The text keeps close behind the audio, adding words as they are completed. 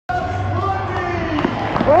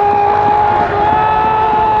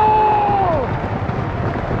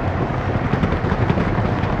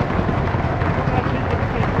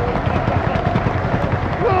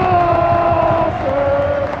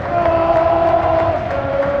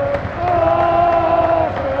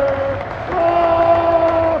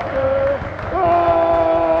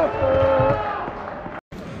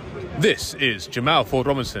This is Jamal Ford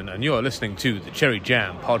Robinson, and you're listening to the Cherry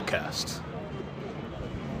Jam podcast.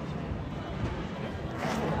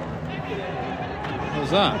 How's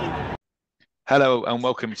that? Hello and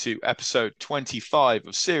welcome to episode 25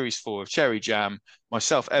 of Series 4 of Cherry Jam.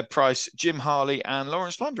 Myself, Ed Price, Jim Harley and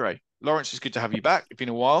Lawrence Landray. Lawrence, it's good to have you back. It's been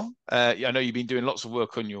a while. I know you've been doing lots of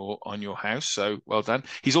work on your house, so well done.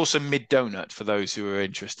 He's also mid-donut for those who are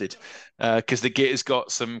interested, because the git has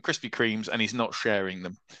got some Krispy Kremes and he's not sharing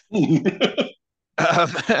them. We're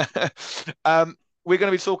going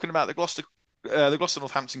to be talking about the Gloucester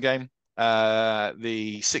Northampton game,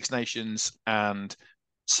 the Six Nations, and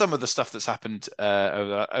some of the stuff that's happened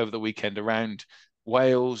over the weekend around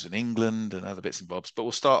Wales and England and other bits and bobs. But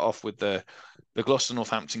we'll start off with the Gloucester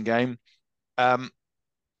Northampton game.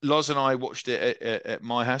 Loz and I watched it at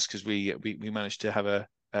my house because we managed to have a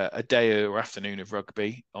day or afternoon of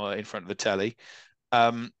rugby in front of the telly.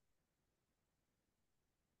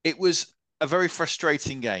 It was a very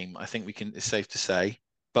frustrating game, I think it's safe to say,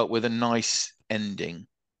 but with a nice ending.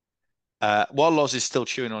 While Loz is still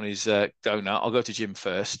chewing on his donut, I'll go to Jim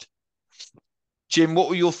first. Jim, what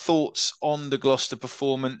were your thoughts on the Gloucester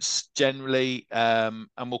performance generally? And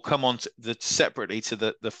we'll come on separately to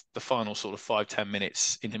the final sort of 5-10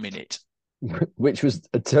 minutes in a minute. Which was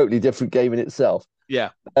a totally different game in itself. Yeah.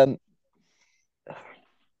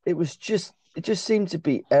 It just seemed to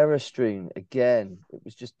be error strewn again. It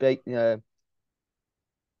was just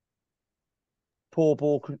poor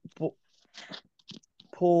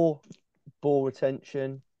ball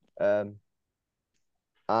retention,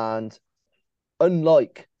 and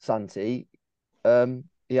unlike Santi,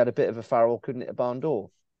 he had a bit of a Farrell, couldn't hit a barn door,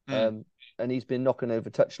 and he's been knocking over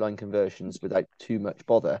touchline conversions without too much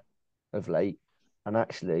bother of late. And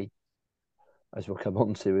actually, as we'll come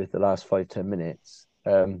on to with the last 5-10 minutes,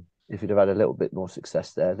 if he'd have had a little bit more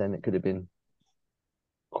success there, then it could have been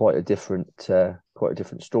quite a different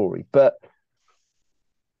story. But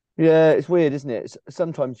yeah, it's weird, isn't it?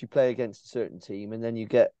 Sometimes you play against a certain team and then you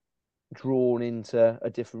get drawn into a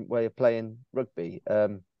different way of playing rugby.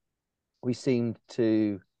 We seemed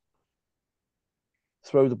to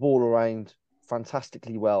throw the ball around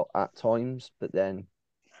fantastically well at times, but then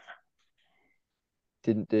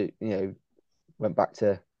didn't do, went back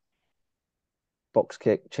to box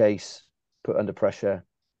kick, chase, put under pressure,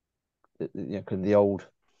 the old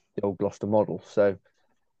Gloucester model. So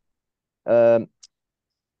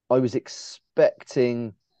I was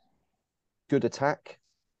expecting good attack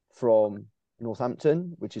from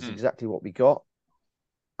Northampton, which is exactly what we got.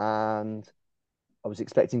 And I was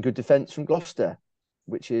expecting good defence from Gloucester,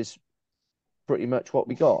 which is pretty much what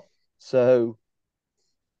we got. So,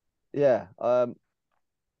 yeah, I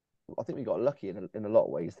think we got lucky in a lot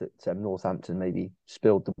of ways that Northampton maybe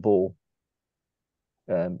spilled the ball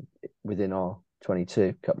within our 22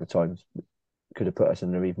 a couple of times. Could have put us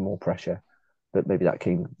under even more pressure, but maybe that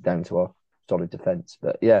came down to our solid defence.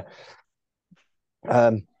 But yeah,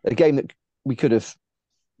 a game that we could have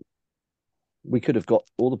got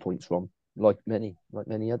all the points from, like many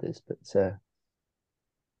others, but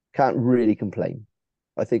can't really complain.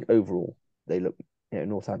 I think overall they look,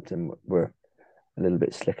 Northampton were a little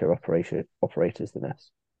bit slicker operators than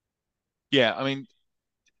us. Yeah, I mean,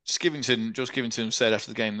 Josh Givington said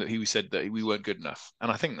after the game that he said that we weren't good enough,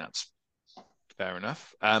 and I think that's fair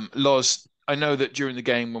enough. Loz, I know that during the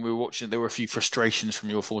game when we were watching it, there were a few frustrations from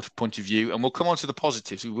your point of view, and we'll come on to the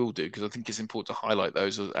positives. We will do, because I think it's important to highlight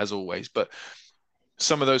those as always. But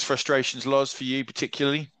some of those frustrations, Loz, for you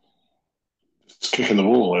particularly? It's kicking the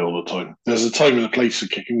ball away all the time. There's a time and a place for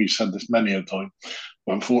kicking. We've said this many a time.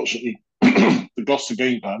 But unfortunately, the Gloucester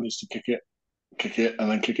game plan is to kick it,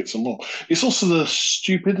 and then kick it some more. It's also the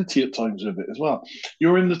stupidity at times of it as well.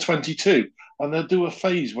 You're in the 22, and they'll do a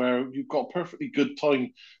phase where you've got perfectly good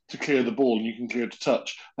time to clear the ball and you can clear to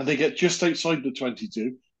touch, and they get just outside the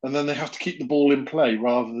 22, and then they have to keep the ball in play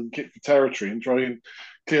rather than kick for territory and try and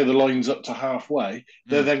clear the lines up to halfway.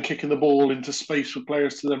 They're then kicking the ball into space for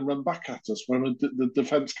players to then run back at us when the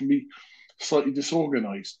defence can be slightly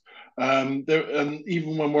disorganised. And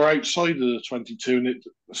even when we're outside of the 22,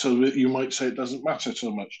 so that you might say it doesn't matter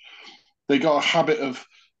so much, they got a habit of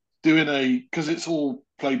doing because it's all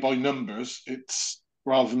played by numbers. It's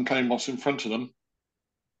rather than playing what's in front of them.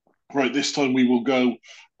 Right, this time we will go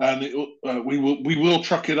and we will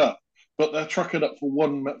truck it up, but they'll truck it up for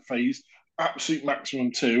one phase, absolute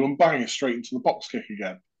maximum 2, and bang it straight into the box kick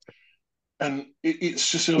again. And it's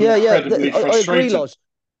just incredibly frustrating. I agree, Loz.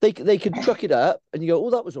 They could truck it up, and you go, "Oh,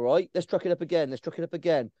 that was all right. Let's truck it up again. Let's truck it up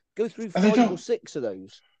again." Go through 5 or 6 of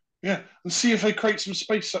those. Yeah, and see if they create some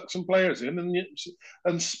space, suck some players in,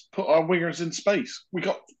 and put our wingers in space. We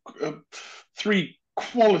got 3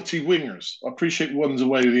 quality wingers. I appreciate one's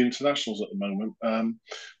away with the internationals at the moment,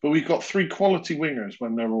 but we've got three quality wingers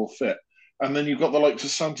when they're all fit. And then you've got the likes of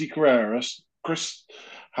Santi Carreras, Chris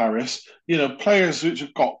Harris, players which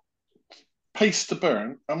have got pace to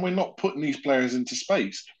burn, and we're not putting these players into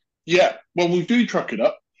space. Yeah, when we do truck it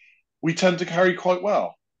up, we tend to carry quite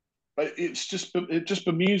well. It just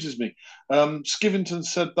bemuses me. Skivington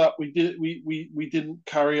said that we didn't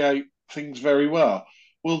carry out things very well.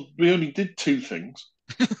 Well, we only did two things: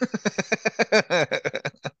 kick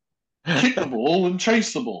the ball and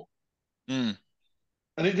chase the ball, and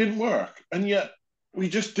it didn't work. And yet we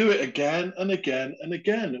just do it again and again and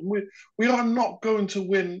again. And we are not going to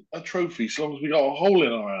win a trophy so long as we got a hole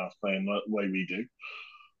in our ass playing the way we do.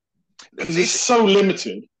 It's so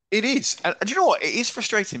limited. It is, and do you know what? It is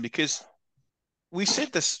frustrating because we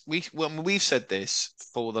said this. We've said this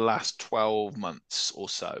for the last 12 months or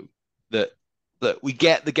so that we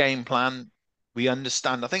get the game plan, we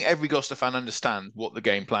understand. I think every Gloucester fan understands what the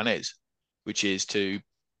game plan is, which is to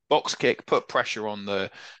box kick, put pressure on the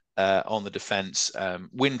defence,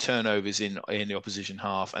 win turnovers in the opposition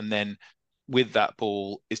half, and then with that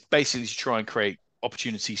ball, it's basically to try and create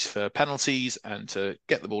opportunities for penalties and to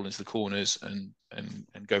get the ball into the corners and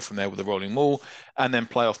go from there with a rolling maul, and then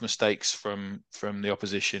play off mistakes from the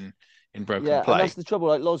opposition in broken play. And that's the trouble.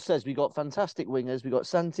 Like Loz says, we got fantastic wingers. We got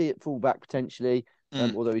Santi at fullback potentially,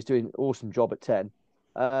 although he's doing an awesome job at 10.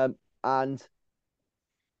 And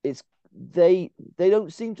it's they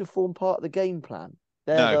don't seem to form part of the game plan.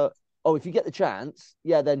 They're if you get the chance,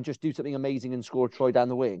 then just do something amazing and score a try down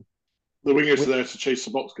the wing. The wingers are there to chase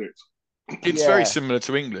the box kicks. It's very similar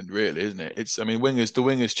to England, really, isn't it? The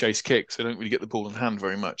wingers chase kicks. They don't really get the ball in hand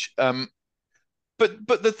very much. But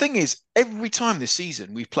the thing is, every time this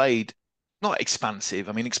season we've played not expansive.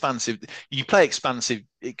 I mean, expansive. You play expansive,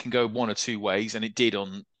 it can go one or two ways, and it did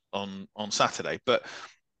on Saturday. But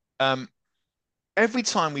every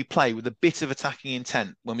time we play with a bit of attacking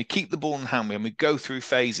intent, when we keep the ball in hand, when we go through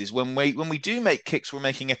phases, when we do make kicks, we're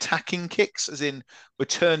making attacking kicks, as in we're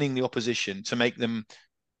turning the opposition to make them.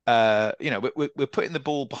 We're putting the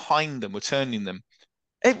ball behind them, we're turning them.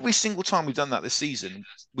 Every single time we've done that this season,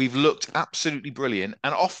 we've looked absolutely brilliant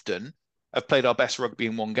and often have played our best rugby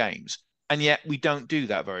in one games. And yet we don't do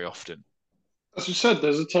that very often. As you said,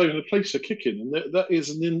 there's a time and a place for kicking, and that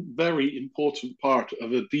is a very important part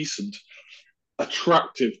of a decent,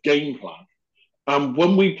 attractive game plan. And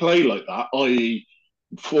when we play like that, i.e.,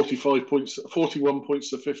 41 points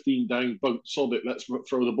to 15 down, boat sod it, let's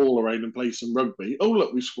throw the ball around and play some rugby. Oh,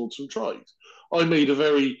 look, we scored some tries. I made a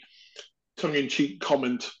very tongue-in-cheek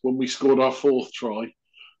comment when we scored our fourth try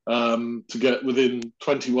to get within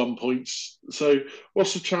 21 points. So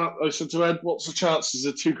what's the chance? I said to Ed, what's the chances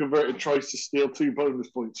of two converted tries to steal 2 bonus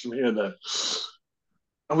points from here then?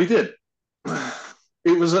 And we did.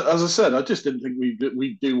 It was, as I said, I just didn't think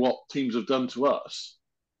we'd do what teams have done to us.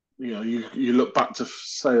 You look back to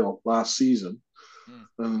Sale last season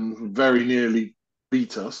and very nearly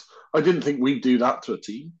beat us. I didn't think we'd do that to a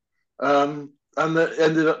team. And that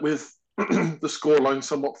ended up with the scoreline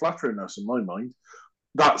somewhat flattering us in my mind.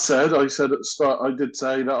 That said, I said at the start, I did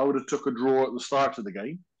say that I would have took a draw at the start of the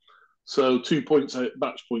game. So 2 points,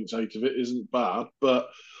 match points out of it isn't bad. But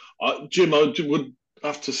Jim, I would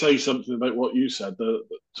have to say something about what you said.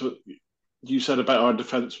 You said about our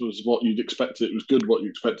defence was what you'd expected. It was good what you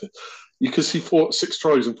expected. You could see 6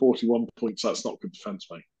 tries and 41 points. That's not good defence,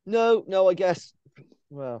 mate. No, I guess.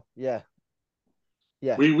 Well, yeah.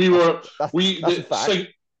 We were that's a fact.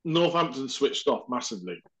 Northampton switched off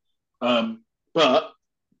massively, but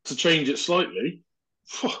to change it slightly,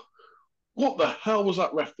 what the hell was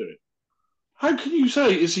that ref doing? How can you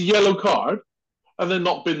say it's a yellow card and then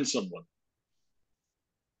not bin someone?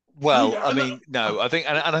 Well, I mean, no, I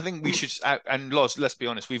think we should. And Loz, let's be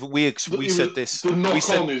honest. We said this. The knock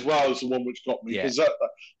on as well is the one which got me, because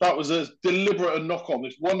that was a deliberate knock on.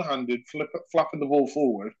 It's one-handed flapping the ball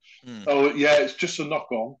forward. Oh yeah, it's just a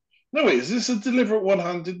knock on. No, it is. It's a deliberate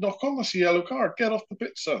one-handed knock on. That's a yellow card. Get off the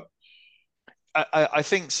pitch, son. I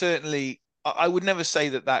think certainly. I would never say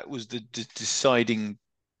that was the deciding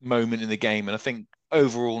moment in the game, and I think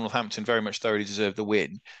overall Northampton very much thoroughly deserved the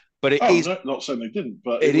win. But it is not saying they didn't,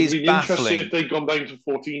 but it is baffling. If they'd gone down to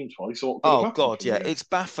 14 twice, it's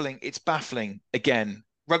baffling. It's baffling. Again,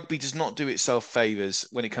 rugby does not do itself favours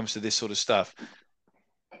when it comes to this sort of stuff.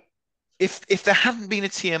 If there hadn't been a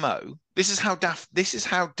TMO, this is how daft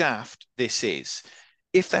this is.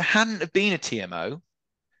 If there hadn't have been a TMO,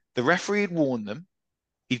 the referee had warned them.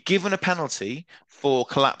 He'd given a penalty for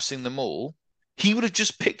collapsing them all. He would have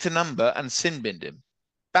just picked a number and sin binned him.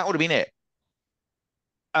 That would have been it.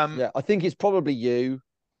 I think it's probably you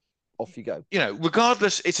off you go. You know,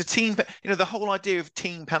 regardless, it's a team. You know, the whole idea of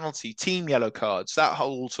team penalty, team yellow cards, that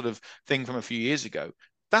whole sort of thing from a few years ago.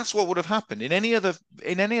 That's what would have happened in any other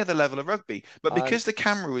level of rugby. But because the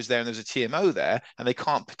camera was there and there's a TMO there, and they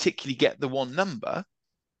can't particularly get the one number.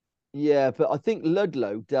 Yeah, but I think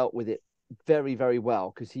Ludlow dealt with it very, very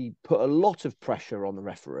well because he put a lot of pressure on the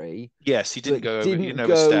referee. Yes, he didn't go over. Didn't He didn't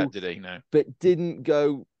go, overstep, did he? No. But didn't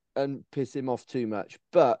go and piss him off too much.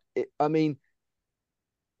 But I mean,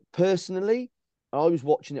 personally, I was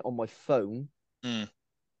watching it on my phone.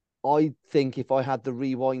 I think if I had the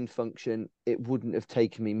rewind function, it wouldn't have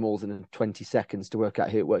taken me more than 20 seconds to work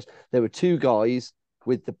out who it was. There were two guys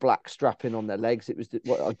with the black strapping on their legs. It was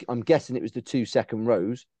I'm guessing it was the 2 second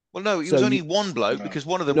rows. Well, no, it was only one bloke because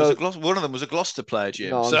one of them was a Gloucester player, Jim.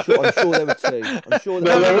 No, so. I'm sure there were two. I'm sure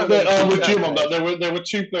with Jim on that. There were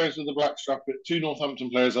two players with the black strap. Two Northampton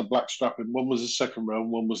players had black strapping. One was the second row,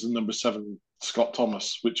 and one was the number 7, Scott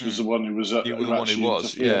Thomas, which was the one who was. The one who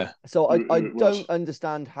was, yeah. So I don't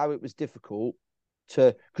understand how it was difficult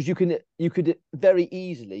because you could very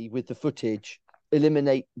easily with the footage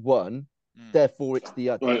eliminate one, therefore it's the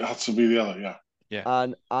other. Right, it had to be the other, yeah. Yeah,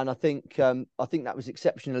 and I think that was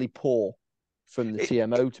exceptionally poor from the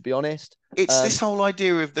TMO, to be honest. It's this whole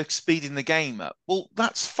idea of the speeding the game up. Well,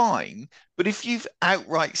 that's fine, but if you've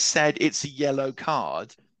outright said it's a yellow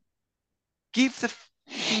card, give the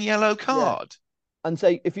yellow card. Yeah. And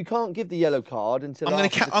say if you can't give the yellow card until I'm going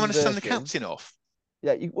to send the captain off.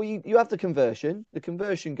 Yeah, you have the conversion. The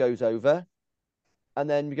conversion goes over, and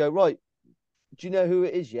then we go right. Do you know who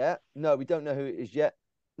it is yet? No, we don't know who it is yet.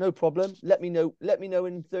 No problem. Let me know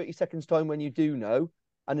in 30 seconds time when you do know.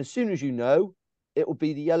 And as soon as you know, it will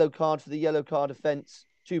be the yellow card for the yellow card offence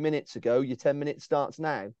 2 minutes ago. Your 10 minutes starts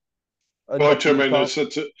now. Well, I turned around and said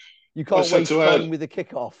to you can't waste time with a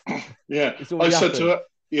kickoff. Yeah. I said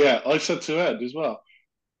to Ed as well,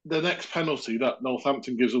 the next penalty that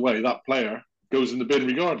Northampton gives away, that player goes in the bin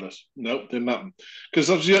regardless. Nope, didn't happen. Because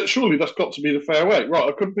surely that's got to be the fair way. Right,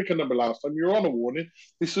 I couldn't pick a number last time. You're on a warning.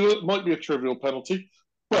 This might be a trivial penalty.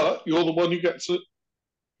 But you're the one who gets it.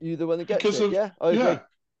 You're the one that gets it, yeah? I agree.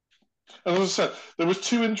 And as I said, there was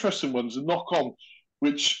two interesting ones, a knock-on,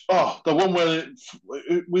 which, the one where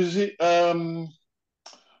was it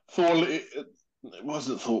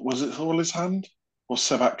was it Thorley's hand? Or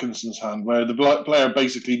Seb Atkinson's hand, where the player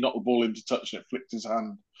basically knocked the ball into touch and it flicked his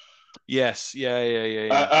hand. Yes, yeah.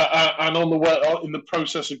 And on the way, in the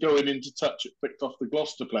process of going into touch, it flicked off the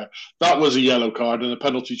Gloucester player. That was a yellow card and a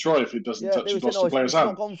penalty try if it doesn't touch the Gloucester player's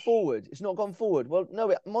hand. It's not gone forward. It's not gone forward. Well, no,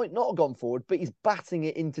 it might not have gone forward, but he's batting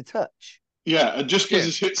it into touch. Yeah, and just because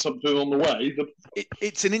it's hit something on the way.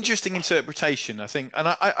 It's an interesting interpretation, I think. And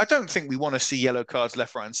I don't think we want to see yellow cards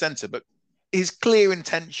left, right, and centre, but his clear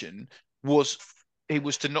intention was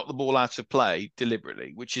to knock the ball out of play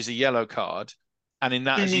deliberately, which is a yellow card. And in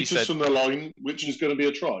that, 2 as you said, from the line, which is going to be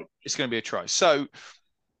a try. It's going to be a try. So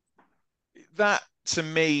that, to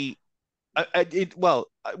me,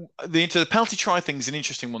 the penalty try thing is an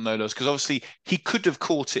interesting one, though, because obviously he could have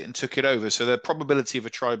caught it and took it over. So the probability of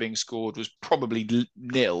a try being scored was probably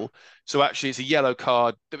nil. So actually, it's a yellow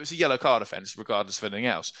card. It was a yellow card offence, regardless of anything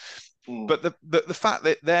else. But the fact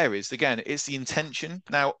that there is, again, it's the intention.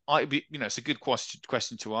 Now, it's a good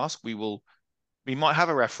question to ask. We might have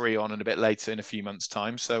a referee on in a bit later in a few months'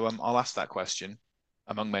 time, so I'll ask that question,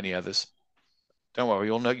 among many others. Don't worry,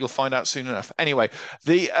 you'll find out soon enough. Anyway,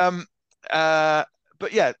 but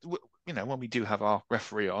yeah, when we do have our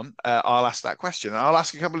referee on, I'll ask that question. I'll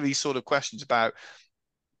ask a couple of these sort of questions about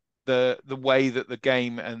the way that the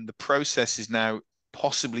game and the process is now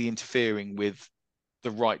possibly interfering with the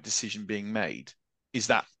right decision being made. Is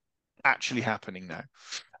that actually happening now?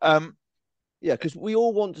 Yeah, because we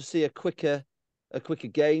all want to see a quicker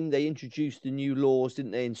game. They introduced the new laws,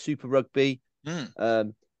 didn't they, in Super Rugby,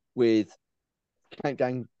 with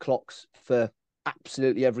countdown clocks for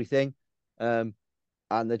absolutely everything, and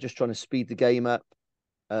they're just trying to speed the game up.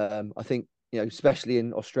 I think especially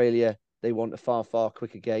in Australia, they want a far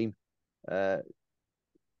quicker game.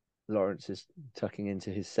 Lawrence is tucking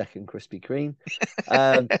into his second Krispy Kreme.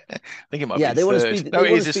 I think it might be they want to speed. They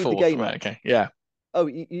want to speed the game right, up. Okay, yeah. Oh,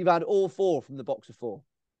 you've had all 4 from the box of 4.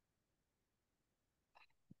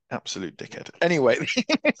 Absolute dickhead. Anyway.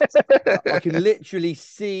 I can literally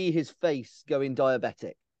see his face going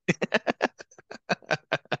diabetic.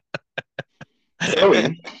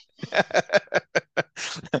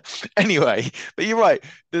 Anyway, but you're right.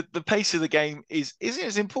 The pace of the game is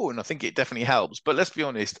important. I think it definitely helps. But let's be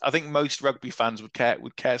honest. I think most rugby fans would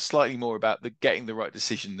care slightly more about getting the right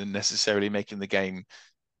decision than necessarily making the game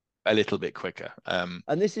a little bit quicker. And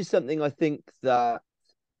this is something I think that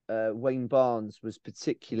Wayne Barnes was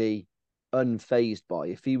particularly unfazed by.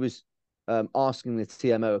 If he was asking the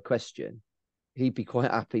TMO a question, he'd be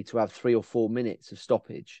quite happy to have 3 or 4 minutes of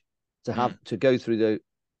stoppage to go through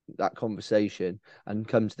that conversation and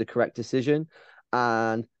come to the correct decision.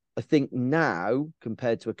 And I think now,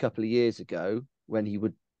 compared to a couple of years ago, when he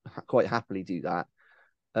would quite happily do that,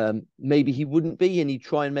 maybe he wouldn't be, and he'd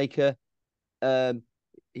try and make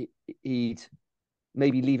he'd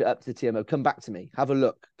maybe leave it up to the TMO. Come back to me. Have a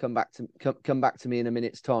look. Come back to me in a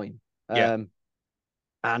minute's time. And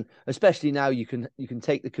especially now, you can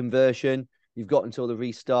take the conversion. You've got until the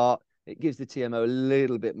restart. It gives the TMO a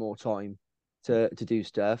little bit more time to do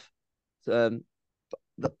stuff.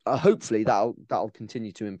 Hopefully that'll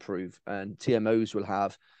continue to improve, and TMOs will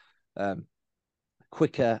have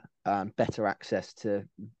quicker and better access to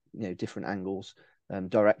different angles.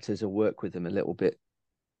 Directors will work with them a little bit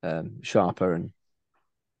sharper and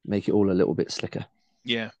make it all a little bit slicker.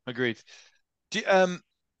 Yeah, agreed. What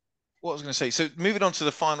I was going to say, so moving on to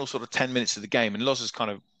the final sort of 10 minutes of the game, and Loz has kind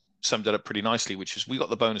of summed it up pretty nicely, which is we got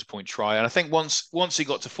the bonus point try. And I think once he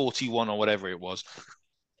got to 41 or whatever it was,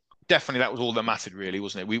 definitely that was all that mattered, really,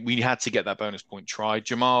 wasn't it? We had to get that bonus point try.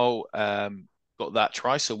 Jamal got that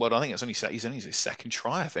try, so I think it's he's only his second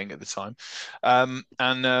try, I think, at the time.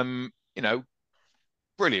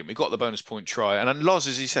 Brilliant. We got the bonus point try. And then Loz,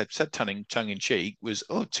 as he said tongue in cheek, was,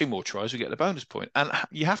 2 more tries, we get the bonus point. And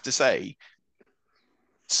you have to say,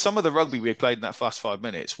 some of the rugby we played in that first 5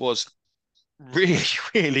 minutes was really,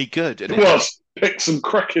 really good. And it was. Picked some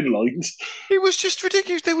cracking lines. It was just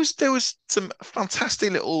ridiculous. There was some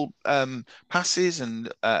fantastic little passes, and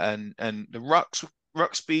the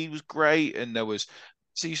ruck speed was great. And there was,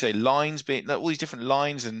 so you say, lines being all these different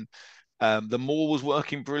lines, and the maul was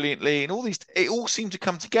working brilliantly, and it all seemed to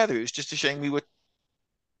come together. It was just a shame we were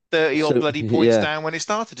 30 odd bloody points down when it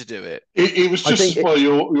started to do it. It was just as well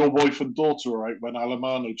your wife and daughter were right when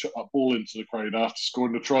Alemano chucked that ball into the crowd after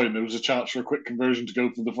scoring the try, and there was a chance for a quick conversion to go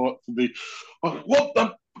for the what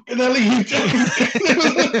the hell are you doing?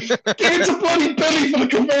 Give it to bloody Billy for the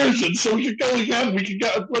conversion so we could go again. We could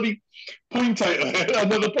get a bloody point out of it,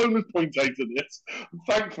 another bonus point out of this.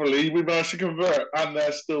 Thankfully, we managed to convert, and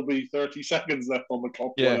there still be 30 seconds left on the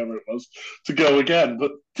clock, whatever it was, to go again.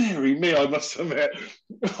 But dearie me, I must admit,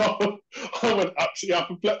 I went absolutely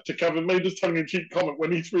apoplectic, having made his tongue-in-cheek comment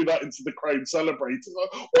when he threw that into the crowd celebrating.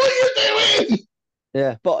 Like, what are you doing?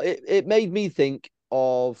 Yeah, but it made me think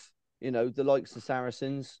of the likes of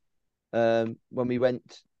Saracens when we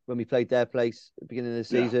played their place at the beginning of the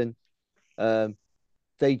season.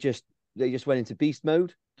 They just went into beast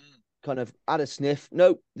mode, kind of had a sniff.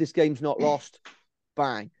 Nope, this game's not lost.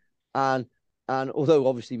 Bang. And although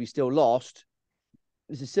obviously we still lost,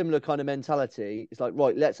 it's a similar kind of mentality. It's like,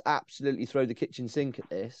 right, let's absolutely throw the kitchen sink at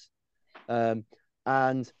this.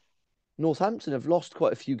 And Northampton have lost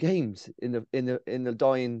quite a few games in the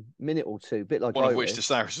dying minute or two, a bit like one Irish. Of which the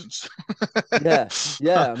Saracens. yeah.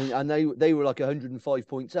 I mean, and they were like 105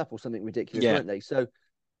 points up or something ridiculous, weren't they? So,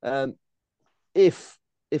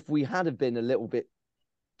 if we had have been a little bit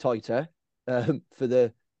tighter for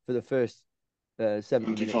the first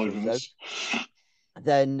 70 minutes or so,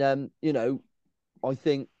 then I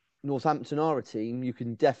think Northampton are a team you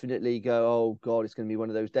can definitely go, oh God, it's going to be one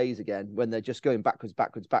of those days again when they're just going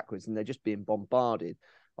backwards, and they're just being bombarded.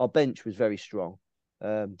 Our bench was very strong.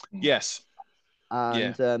 Yes.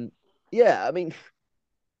 And I mean,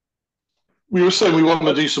 we were saying we want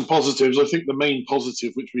to do some positives. I think the main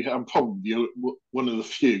positive, which we have, probably one of the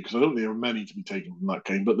few, because I don't think there are many to be taken from that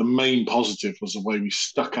game, but the main positive was the way we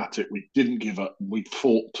stuck at it. We didn't give up. We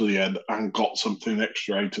fought to the end and got something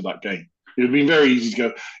extra out of that game. It would have been very easy to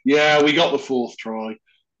go, yeah, we got the 4th try.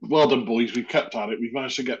 Well done, boys. We've kept at it. We've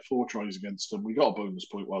managed to get 4 tries against them. We got a bonus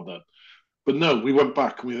point. Well done. But no, we went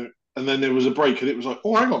back and then there was a break, and it was like,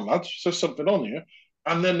 oh, hang on, lads. There's something on here.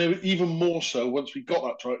 And then there was even more so once we got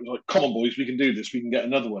that try. It was like, come on, boys, we can do this. We can get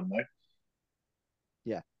another one now.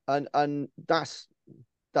 Yeah, and that's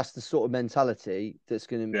the sort of mentality that's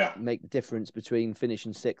going to make the difference between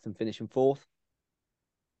finishing 6th and finishing 4th.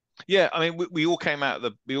 Yeah, I mean, we all came out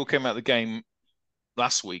of the game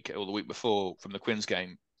last week or the week before from the Quins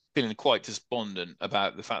game feeling quite despondent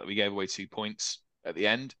about the fact that we gave away 2 points at the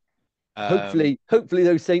end. Hopefully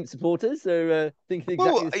those Saints supporters are thinking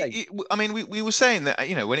exactly the same. I mean, we were saying that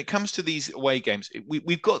when it comes to these away games,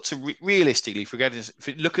 we've got to realistically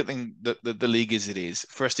look at the league as it is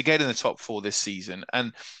for us to get in the top 4 this season.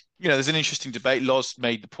 And there's an interesting debate. Loz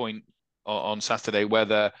made the point on Saturday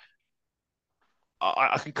whether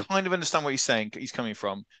I can kind of understand what he's saying. He's coming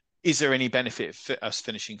from. Is there any benefit for us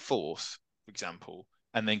finishing 4th, for example,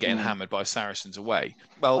 and then getting hammered by Saracens away?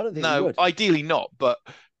 Well, no, ideally not. But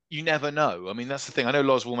you never know. I mean, that's the thing. I know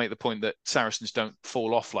Loz will make the point that Saracens don't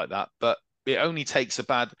fall off like that, but it only takes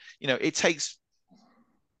it takes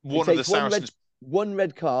one of the Saracens. One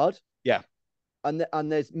red card. Yeah. And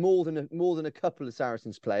there's more than a couple of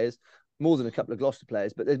Saracens players, more than a couple of Gloucester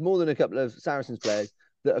players, but there's more than a couple of Saracens players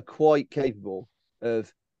that are quite capable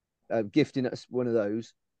of gifting us one of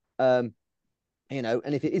those. And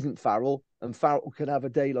if it isn't Farrell, and Farrell could have a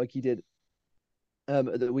day like he did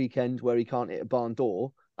at the weekend where he can't hit a barn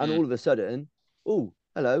door, and all of a sudden, oh,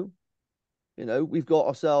 hello, we've got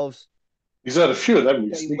ourselves. He's had a few of them.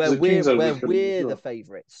 Where we're the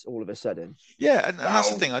favourites all of a sudden. Yeah, and that's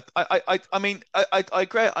the thing. I mean, I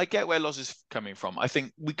agree. I get where Loz is coming from. I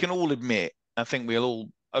think we can all admit, I think we're all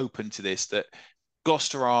open to this, that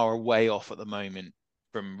Gloucester are a way off at the moment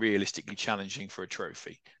from realistically challenging for a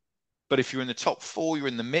trophy. But if you're in the top 4, you're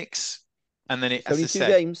in the mix. And then it's only 2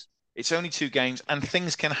 games. It's only 2 games and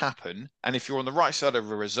things can happen. And if you're on the right side of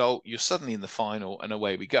a result, you're suddenly in the final and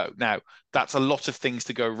away we go. Now, that's a lot of things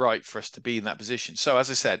to go right for us to be in that position. So as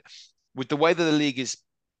I said, with the way that the league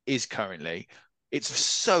is currently, it's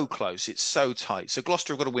so close. It's so tight. So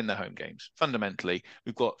Gloucester have got to win their home games. Fundamentally,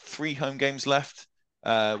 we've got 3 home games left,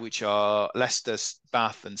 which are Leicester,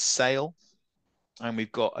 Bath and Sale. And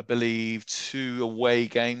we've got, I believe, 2 away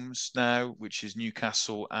games now, which is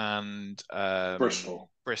Newcastle and Bristol.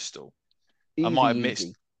 Easy, I might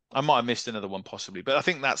have missed another one possibly, but I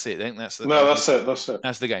think that's it. I think that's it.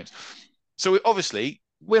 That's the games. So we obviously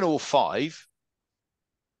win all 5.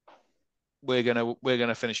 We're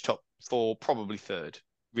gonna finish top 4, probably 3rd,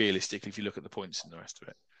 realistically, if you look at the points and the rest of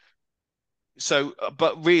it. So,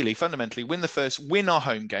 but really, fundamentally, win our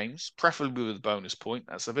home games, preferably with a bonus point.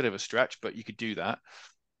 That's a bit of a stretch, but you could do that.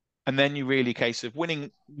 And then you really case of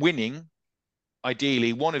winning,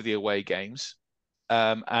 ideally one of the away games.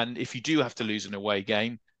 And if you do have to lose an away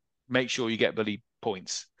game, make sure you get bloody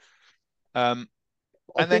points. I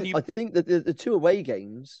think that the 2 away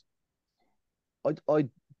games, I'd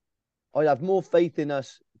have more faith in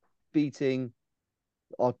us beating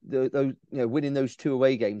winning those 2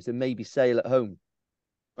 away games than maybe Sale at home.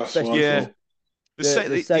 The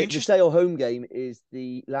Sale home game is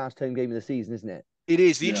the last home game of the season, isn't it? It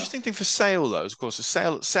is. The interesting thing for Sale, though, is, of course,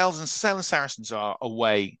 Sale and Saracens are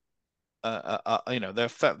away.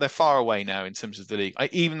 They're far away now in terms of the league.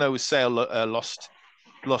 Even though Sale lost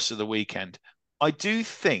at the weekend, I do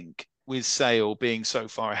think with Sale being so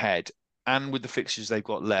far ahead, and with the fixtures they've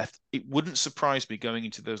got left, it wouldn't surprise me going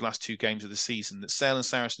into those last 2 games of the season that Sale and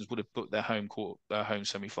Saracens would have booked their home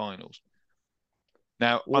semi-finals.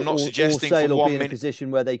 Now, I'm not suggesting Sale will be in a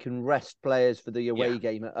position where they can rest players for the away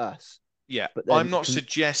game at us. Yeah, but I'm not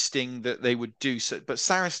suggesting that they would do so. But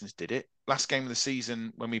Saracens did it last game of the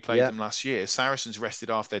season when we played them last year. Saracens rested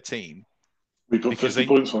half their team. We put 50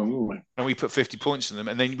 points on them, didn't we? And we put 50 points on them.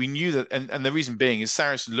 And then we knew that, and the reason being is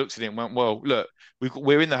Saracens looked at it and went, well, look,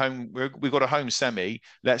 we're in the home, we've got a home semi,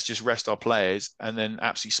 let's just rest our players and then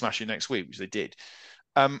absolutely smash it next week, which they did.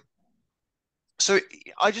 So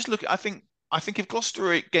I just I think if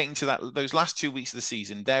Gloucester are getting to those last 2 weeks of the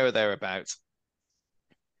season, there or thereabouts,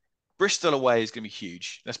 Bristol away is going to be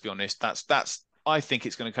huge. Let's be honest. I think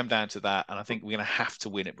it's going to come down to that. And I think we're going to have to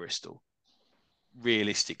win at Bristol,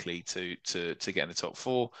 realistically, to get in the top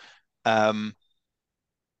 4. And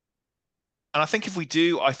I think if we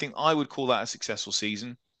do, I think I would call that a successful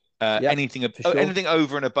season. Anything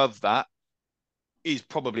over and above that is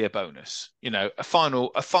probably a bonus. A final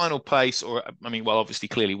place, or obviously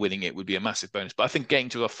clearly winning it would be a massive bonus. But I think getting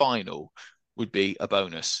to a final would be a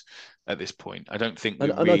bonus at this point. I don't think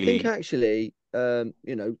and I think actually,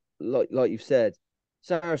 like you've said,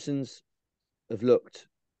 Saracens have looked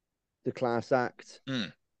the class act.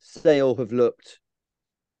 Sale have looked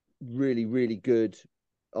really, really good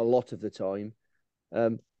a lot of the time.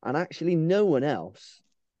 And actually no one else.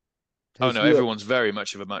 Everyone's very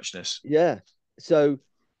much of a muchness. Yeah. So,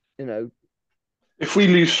 if we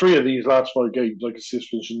lose 3 of these last 5 games, I could see us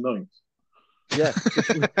finishing 9th. Yeah.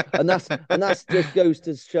 and that's just goes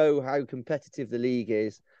to show how competitive the league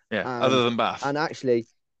is. Yeah. Other than Bath. And actually,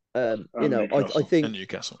 I think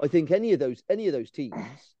Newcastle. I think any of those teams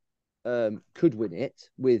could win it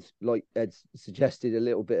with, like Ed suggested, a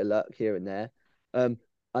little bit of luck here and there. And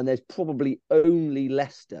there's probably only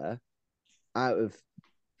Leicester out of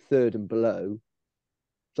 3rd and below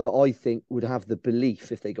that I think would have the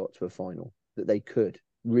belief, if they got to a final, that they could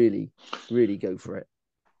really, really go for it.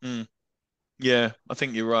 Yeah, I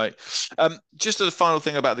think you're right. Just as a final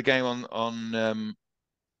thing about the game on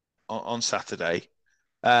Saturday,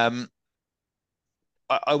 I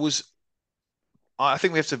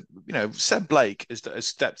think we have to, Seb Blake has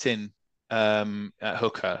stepped in at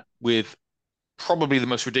hooker with probably the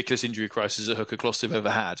most ridiculous injury crisis a hooker Gloucester have ever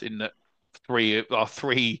had. In that we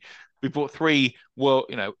brought three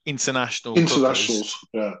international internationals.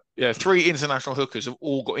 Hookers. Yeah, three international hookers have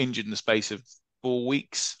all got injured in the space of 4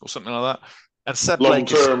 weeks or something like that. And Seb long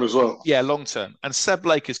term as well. Yeah, long term. And Seb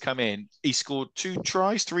Blake has come in. He scored 3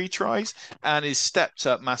 tries, and he's stepped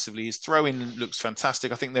up massively. His throw-in looks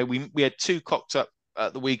fantastic. I think that we had 2 cocked up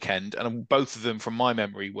at the weekend, and both of them, from my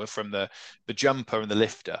memory, were from the jumper and the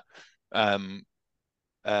lifter,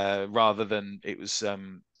 rather than it was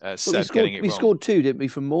Seb getting it wrong. We scored 2, didn't we,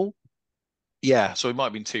 from Moore? Yeah, so it might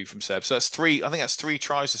have been 2 from Seb. So that's 3. I think that's 3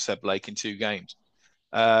 tries to Seb Blake in 2 games.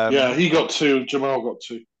 Yeah, he got 2. Jamal got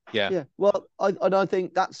 2. Yeah. Well, I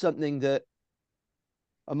think that's something that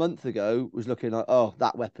a month ago was looking like, oh,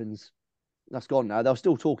 that's gone now. They'll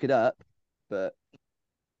still talk it up, but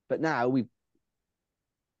now we've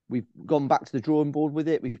gone back to the drawing board with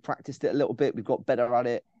it. We've practiced it a little bit. We've got better at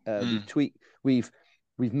it. We've tweaked. We've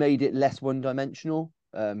made it less one-dimensional.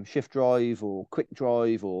 Shift drive or quick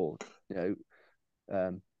drive or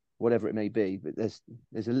whatever it may be. But there's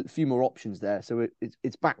a few more options there, so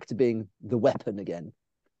it's back to being the weapon again.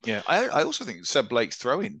 Yeah, I also think Seb Blake's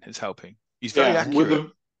throwing is helping. He's very accurate. With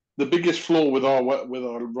the biggest flaw with our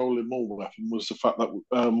rolling maul weapon was the fact that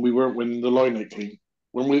we weren't winning the line out clean.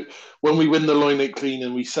 When we win the line out clean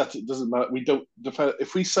and we set it, doesn't matter. We don't defend.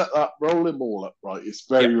 If we set that rolling maul up right, it's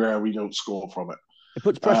very rare we don't score from it. It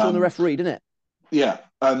puts pressure on the referee, doesn't it? Yeah,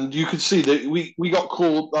 and you could see that we got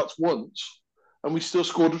called that's once, and we still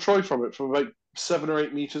scored a try from it from about 7 or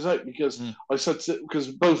 8 meters out because I said because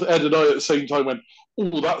both Ed and I at the same time went,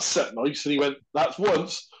 oh, that's set nice, and he went, that's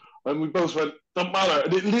once, and we both went, don't matter,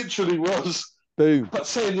 and it literally was boom, but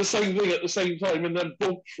saying the same thing at the same time, and then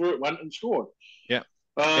boom, through it went and scored. Yeah.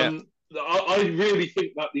 I really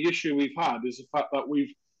think that the issue we've had is the fact that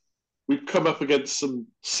we've come up against some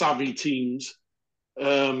savvy teams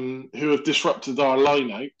who have disrupted our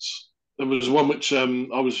lineouts. There was one which I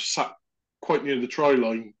was sat quite near the try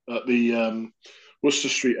line at the Worcester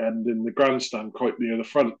Street end in the grandstand, quite near the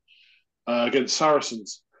front, against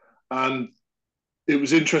Saracens. And it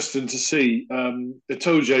was interesting to see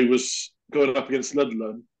Itoje was going up against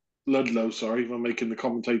Ludlow, sorry, if I'm making the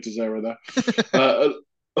commentator's error there.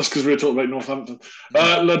 That's because we were talking about Northampton.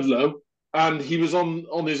 Ludlow, and he was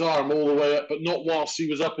on his arm all the way up, but not whilst he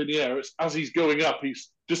was up in the air. It's as he's going up, he's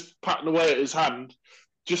just patting away at his hand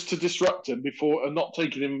just to disrupt him before and not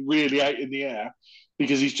taking him really out in the air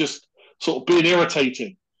because he's just sort of being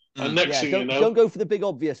irritating. And next thing you know... Don't go for the big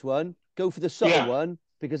obvious one. Go for the subtle one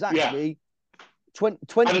because actually 20%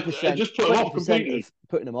 just put 20% of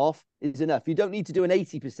putting them off is enough. You don't need to do an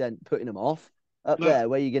 80% putting them off there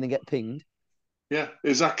where you're going to get pinged. Yeah,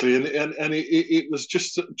 exactly. And it was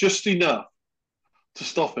just enough to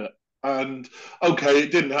stop it. And okay,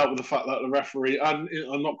 it didn't help with the fact that the referee, and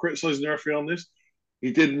I'm not criticising the referee on this,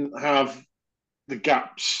 he didn't have the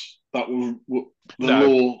gaps that the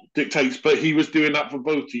law dictates, but he was doing that for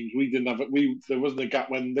both teams. We didn't have it. There wasn't a gap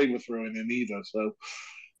when they were throwing in either. So,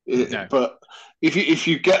 but if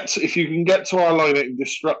you can get to our line out and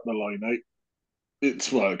disrupt the line out,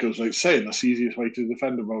 it goes like saying that's the easiest way to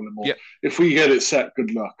defend a rolling ball. Yep. If we get it set,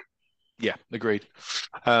 good luck. Yeah, agreed.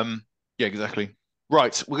 Yeah, exactly.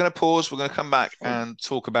 Right, we're going to pause. We're going to come back and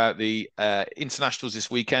talk about the internationals this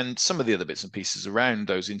weekend, some of the other bits and pieces around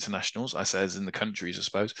those internationals, I say, as in the countries, I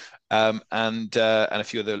suppose, and a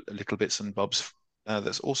few other little bits and bobs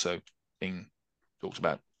that's also being talked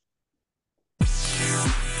about.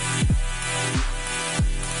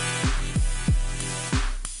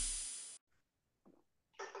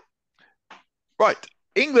 Right.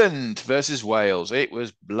 England versus Wales. It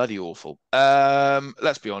was bloody awful.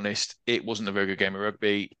 Let's be honest, it wasn't a very good game of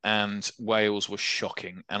rugby, and Wales was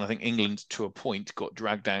shocking. And I think England, to a point, got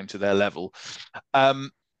dragged down to their level.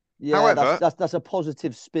 However, that's a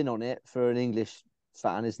positive spin on it for an English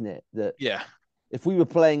fan, isn't it? That if we were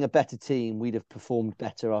playing a better team, we'd have performed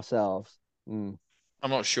better ourselves. I'm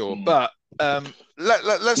not sure, but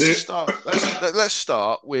let's start. Let's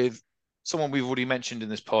start with someone we've already mentioned in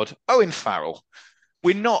this pod, Owen Farrell.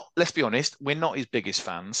 We're not, let's be honest, we're not his biggest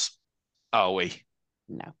fans, are we?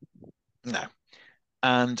 No.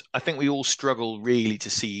 And I think we all struggle really to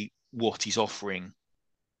see what he's offering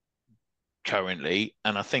currently.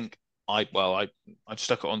 And I think I've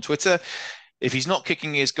stuck it on Twitter. If he's not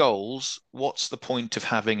kicking his goals, what's the point of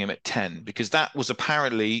having him at 10? Because that was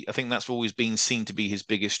apparently, I think that's always been seen to be his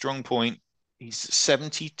biggest strong point. He's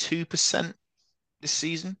 72% this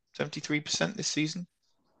season, 73% this season.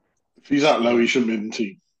 If he's that low, he shouldn't be in the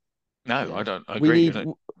team. No, I don't. I agree. We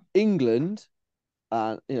need England,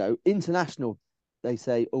 international. They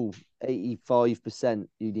say, 85%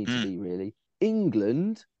 you need to be really.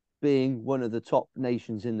 England, being one of the top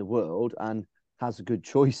nations in the world and has a good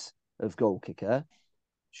choice of goal kicker,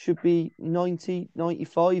 should be 90,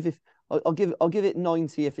 95. If I'll give it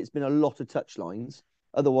 90 if it's been a lot of touchlines.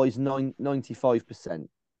 Otherwise, 95%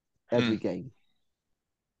 every game.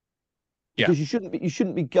 Yeah. Because you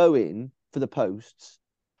shouldn't be going for the posts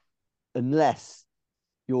unless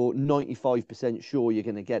you're 95% sure you're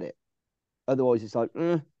going to get it. Otherwise, it's like,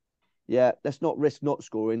 yeah, let's not risk not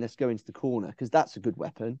scoring. Let's go into the corner because that's a good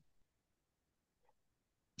weapon.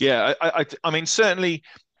 Yeah, I mean, certainly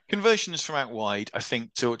conversions from out wide. I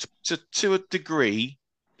think to a degree,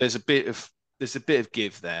 there's a bit of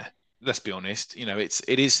give there. Let's be honest. You know, it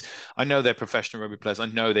is. I know they're professional rugby players. I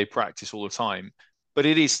know they practice all the time, but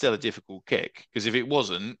it is still a difficult kick because if it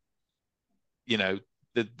wasn't, you know,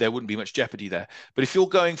 there wouldn't be much jeopardy there. But if you're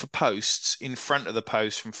going for posts in front of the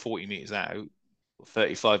post from 40 meters out, or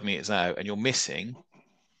 35 meters out, and you're missing,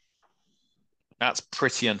 that's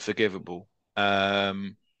pretty unforgivable. I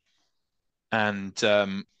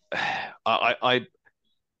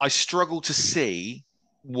struggle to see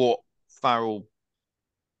what Farrell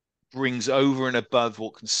brings over and above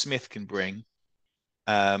what Smith can bring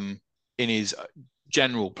in his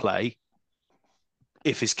general play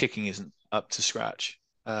if his kicking isn't up to scratch.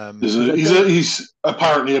 He's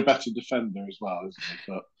apparently a better defender as well, isn't he?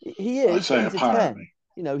 But he is. I say he's apparently. A 10.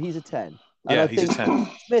 You know, he's a 10. And I think he's a 10.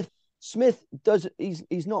 Smith does.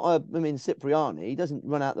 He's not Cipriani. He doesn't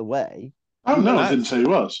run out the way. Oh no, I didn't say he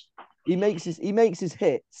was. He makes his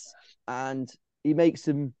hits and he makes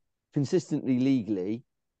them consistently legally.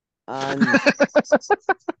 And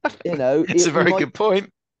you know, it's a very good point.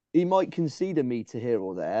 He might concede a meter here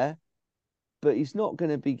or there, but he's not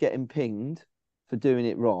going to be getting pinged for doing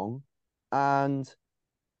it wrong. And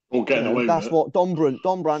or getting away that's with what Don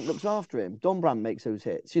Brandt looks after him. Don Brandt makes those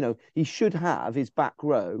hits. You know, he should have his back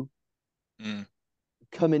row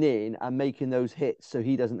coming in and making those hits so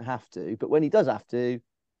he doesn't have to. But when he does have to,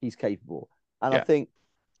 he's capable. And I think,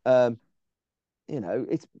 you know,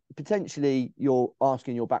 it's potentially you're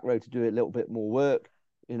asking your back row to do a little bit more work.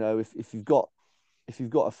 You know, if you've got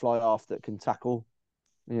a fly half that can tackle,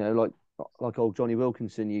 you know, like old Johnny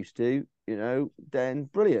Wilkinson used to, you know, then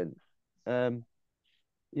brilliant. You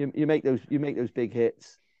make those big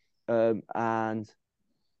hits, and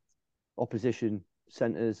opposition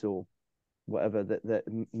centres or whatever that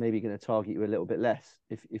maybe going to target you a little bit less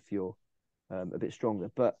if you're a bit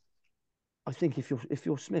stronger. But I think if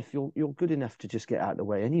you're Smith, you're good enough to just get out of the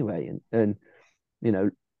way anyway, and you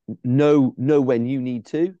know when you need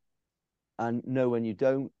to, and know when you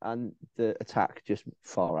don't, and the attack just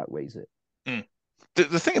far outweighs it.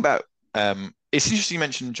 The thing about it's interesting you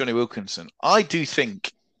mentioned Johnny Wilkinson. I do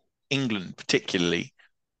think England particularly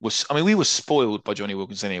we were spoiled by Johnny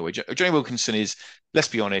Wilkinson anyway. Johnny Wilkinson is, let's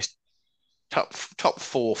be honest, top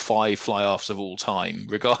 4, 5 fly-offs of all time,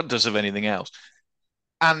 regardless of anything else.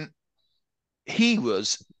 And he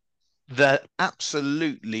was the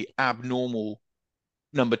absolutely abnormal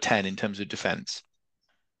number 10 in terms of defence.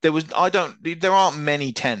 There aren't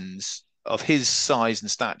many 10s of his size and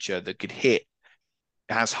stature that could hit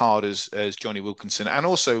as hard as Johnny Wilkinson. And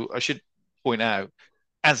also, I should point out,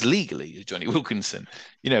 as legally as Johnny Wilkinson.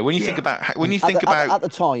 You know, when you think about at the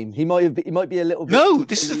time, he might be a little bit. No,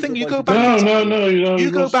 this is the thing. You go back.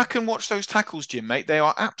 You go back and watch those tackles, Jim, mate. They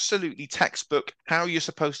are absolutely textbook how you're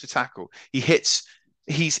supposed to tackle. He's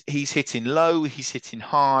hitting low. He's hitting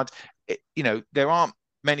hard. You know, there aren't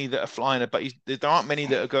many that are flying, but there aren't many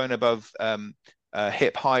that are going above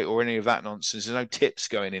hip height or any of that nonsense. There's no tips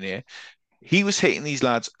going in here. He was hitting these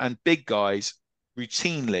lads and big guys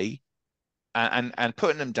routinely. And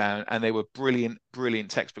putting them down, and they were brilliant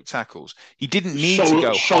textbook tackles. He didn't need to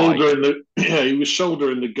go high. He was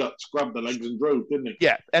shoulder in the guts, grabbed the legs and drove, didn't he?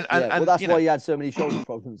 Yeah, and that's why he had so many shoulder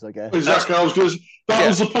problems, I guess. Exactly. That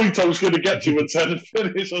was the point I was going to get to and said and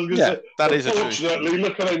finish. I was going to say, that is unfortunately,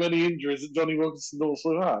 look at how many injuries that Johnny Wilkinson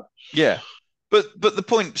also had. Yeah, but the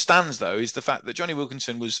point stands though is the fact that Johnny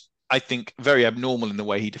Wilkinson was, I think, very abnormal in the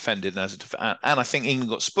way he defended and I think England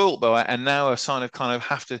got spoilt by it, and now a sign of kind of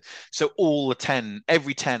have to. So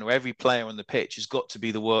every 10 or every player on the pitch has got to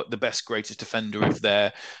be the best, greatest defender of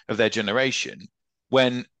their generation.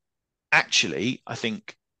 When actually, I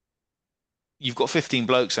think you've got 15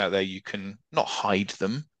 blokes out there, you can not hide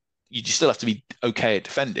them. You still have to be okay at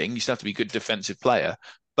defending. You still have to be a good defensive player,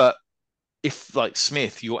 but if, like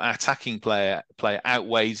Smith, your attacking player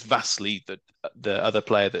outweighs vastly the other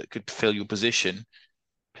player that could fill your position,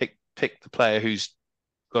 pick the player who's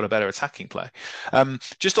got a better attacking play.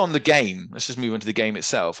 Just on the game, let's just move on to the game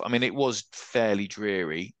itself. I mean, it was fairly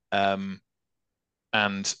dreary, and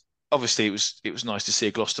obviously it was nice to see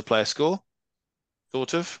a Gloucester player score.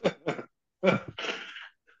 sort of.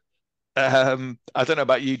 I don't know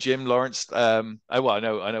about you, Jim, Lawrence. I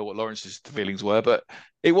know what Lawrence's feelings were, but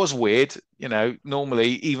it was weird. Normally,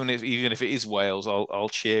 even if it is Wales, I'll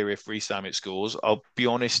cheer if Reece Zammit scores. I'll be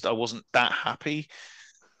honest, I wasn't that happy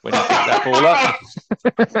when he picked that ball up.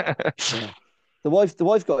 The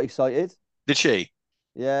wife got excited. Did she?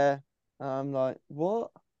 Yeah. I'm like, what?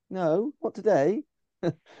 No, not today.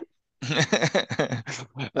 Yeah.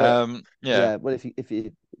 Well, if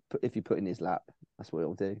you put in his lap, that's what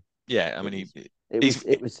it'll do. Yeah, I mean,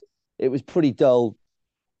 it was pretty dull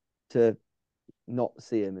to not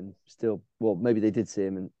see him and still. Well, maybe they did see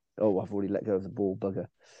him and I've already let go of the ball, bugger.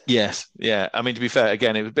 Yes, yeah. I mean, to be fair,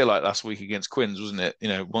 again, it was a bit like last week against Quins, wasn't it?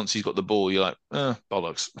 Once he's got the ball, you're like,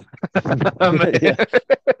 bollocks. How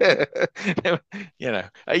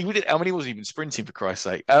many was he even sprinting, for Christ's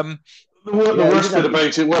sake? The worst bit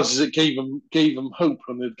about it was it gave them hope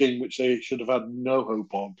on a game which they should have had no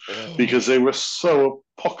hope on because they were so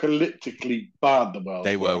apocalyptically bad.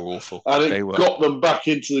 They were awful, and it got them back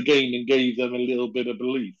into the game and gave them a little bit of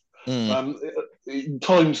belief. In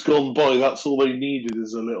times gone by, that's all they needed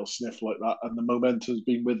is a little sniff like that, and the momentum's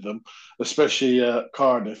been with them, especially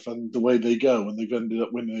Cardiff and the way they go, and they've ended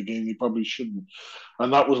up winning a game they probably shouldn't,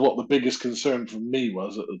 and that was what the biggest concern for me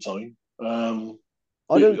was at the time.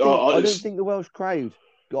 I don't think the Welsh crowd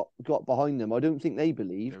got behind them. I don't think they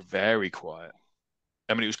believed. They're very quiet.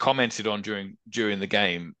 I mean, it was commented on during the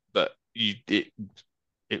game, but it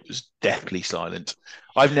was deathly silent.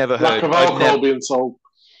 I've never heard lack of alcohol being sold.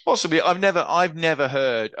 Possibly, I've never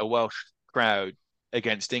heard a Welsh crowd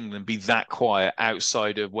against England be that quiet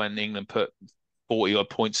outside of when England put 40 odd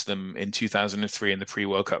points to them in 2003 in the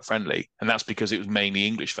pre-World Cup friendly, and that's because it was mainly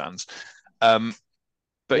English fans. But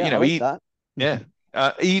even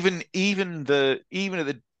at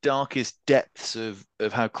the darkest depths of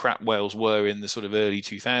how crap Wales were in the sort of early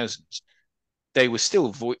 2000s, they were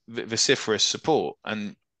still vociferous support,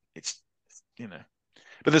 and it's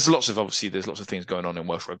But there's lots of things going on in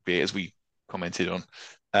Welsh rugby, as we commented on.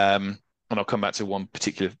 And I'll come back to one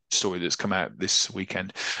particular story that's come out this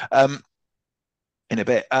weekend in a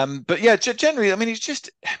bit. But yeah, generally, I mean,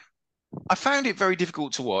 I found it very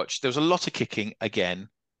difficult to watch. There was a lot of kicking again.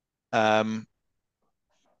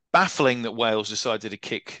 Baffling that Wales decided to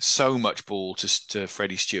kick so much ball to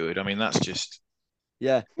Freddie Stewart. I mean, that's just...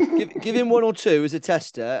 Yeah. Give him one or two as a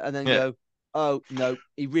tester and then go, oh, no,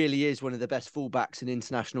 he really is one of the best fullbacks in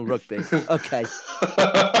international rugby. Okay.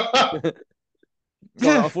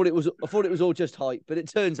 I thought it was all just hype, but it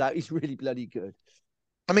turns out he's really bloody good.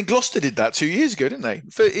 I mean, Gloucester did that 2 years ago, didn't they?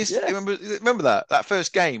 Remember that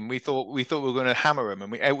first game? We thought we were going to hammer him,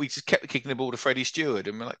 and we just kept kicking the ball to Freddie Stewart,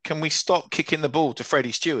 and we're like, can we stop kicking the ball to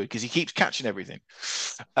Freddie Stewart because he keeps catching everything?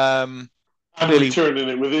 And clearly turning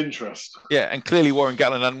it with interest. Yeah, and clearly Warren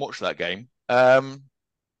Gatland hadn't watched that game.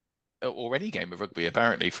 Or any game of rugby,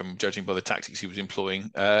 apparently, from judging by the tactics he was employing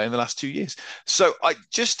in the last 2 years. So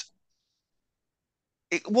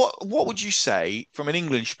what would you say from an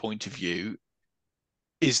English point of view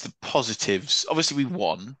is the positives? Obviously, we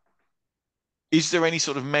won. Is there any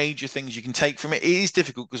sort of major things you can take from it? It is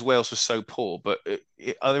difficult because Wales was so poor, but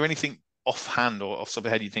are there anything offhand or off the top of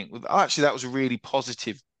the head you think, actually, that was a really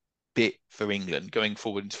positive bit for England going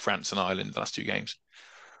forward into France and Ireland in the last two games?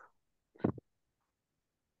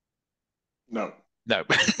 No.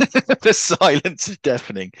 The silence is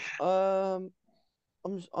deafening. I'm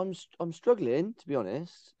struggling, to be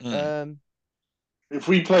honest. If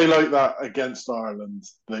we play like that against Ireland,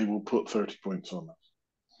 they will put 30 points on us.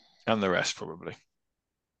 And the rest, probably.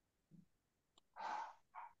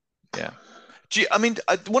 Yeah. I mean,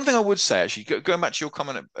 one thing I would say, actually, going back to your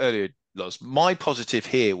comment earlier, Loz, my positive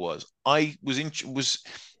here was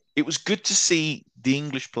it was good to see the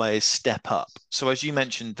English players step up. So as you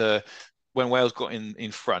mentioned, when Wales got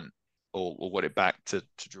in front or got it back to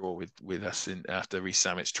draw with us after Reece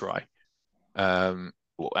Zammit's try.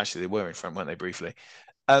 Well, actually, they were in front, weren't they, briefly?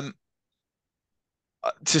 To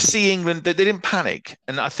see England, they didn't panic.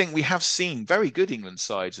 And I think we have seen very good England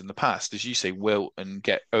sides in the past, as you say, wilt and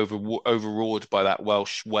get overawed by that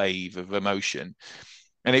Welsh wave of emotion.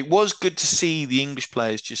 And it was good to see the English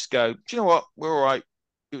players just go, do you know what? We're all right.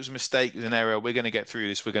 It was a mistake. It was an error. We're going to get through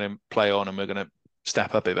this. We're going to play on and we're going to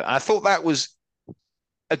step up a bit. I thought that was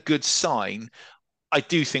a good sign. I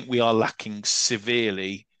do think we are lacking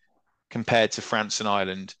severely compared to France and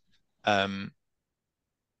Ireland.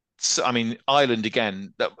 So, I mean, Ireland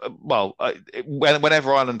again.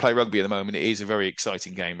 Whenever Ireland play rugby at the moment, it is a very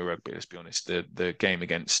exciting game of rugby. Let's be honest. The game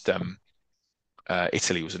against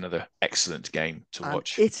Italy was another excellent game to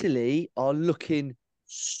watch. Italy are looking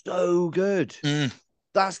so good.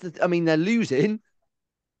 I mean, they're losing,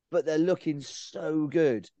 but they're looking so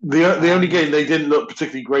good. The only game they didn't look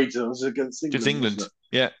particularly great in was against England. Just England.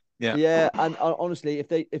 Yeah. Yeah, and honestly, if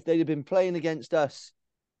they'd have been playing against us,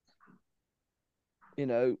 if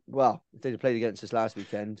they'd have played against us last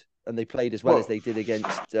weekend and they played as well as they did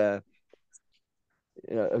against Ireland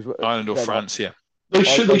or France, yeah. They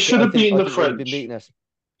should have beaten the French. Been beating us.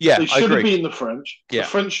 Yeah, they should have beaten the French. Yeah. The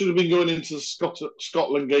French should have been going into the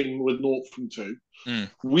Scotland game with 0-2. Mm.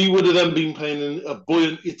 We would have then been playing a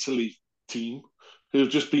buoyant Italy team who have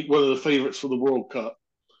just beat one of the favourites for the World Cup.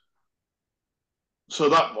 So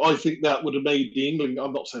I think that would have made the England.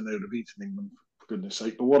 I'm not saying they would have beaten England, for goodness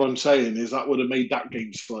sake, but what I'm saying is that would have made that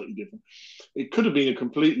game slightly different. It could have been a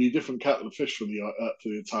completely different kettle of fish for the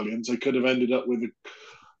Italians. They could have ended up with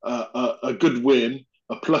a good win,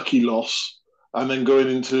 a plucky loss, and then going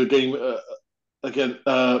into a game again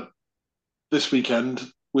this weekend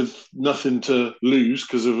with nothing to lose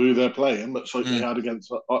because of who they're playing, much like they had against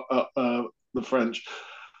the French,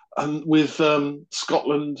 and with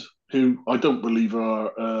Scotland, who I don't believe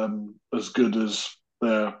are as good as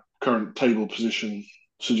their current table position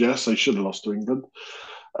suggests. They should have lost to England.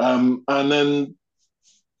 And then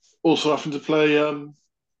also having to play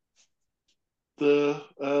the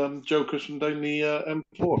jokers from down the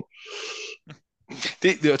M4.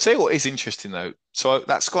 I'll tell you what is interesting, though. So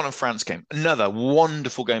that Scotland-France game, another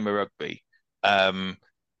wonderful game of rugby.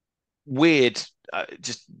 Weird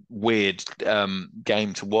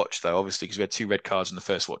game to watch, though, obviously, because we had 2 red cards in the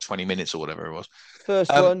first 20 minutes or whatever it was.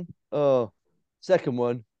 First one, second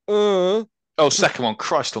one, second one,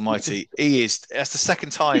 Christ almighty. That's the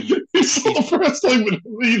second time. It's not the first time with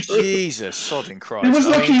him. Jesus, sodding Christ. He was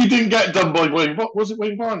lucky he didn't get done by Wayne. What was it,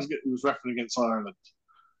 Wayne Barnes who was refereeing against Ireland?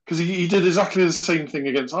 Because he did exactly the same thing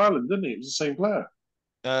against Ireland, didn't he? It was the same player.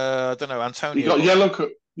 I don't know, Antonio. He got yellow card.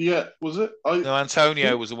 Yeah, was it? No,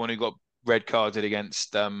 Antonio was the one who got red carded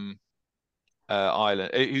against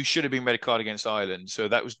Ireland, who should have been red card against Ireland. So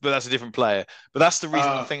that's a different player. But that's the reason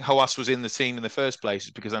I think Hawass was in the team in the first place,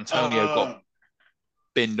 is because Antonio got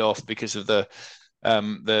binned off because of the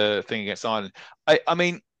thing against Ireland. I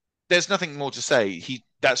mean, there's nothing more to say.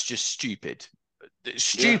 That's just stupid.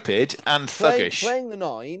 Stupid and thuggish. Playing the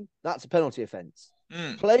 9, that's a penalty offence.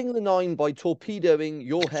 Playing the 9 by torpedoing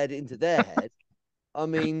your head into their head, I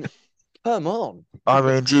mean, come on. I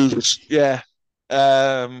mean, Jesus. Yeah.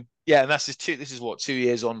 And this is what, 2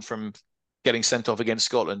 years on from getting sent off against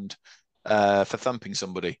Scotland for thumping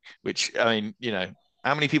somebody, which, I mean,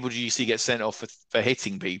 how many people do you see get sent off for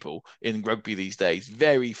hitting people in rugby these days?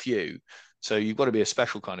 Very few. So you've got to be a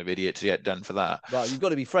special kind of idiot to get done for that. Well, you've got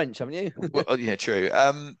to be French, haven't you? Well, yeah, true. Hang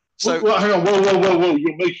on. Whoa.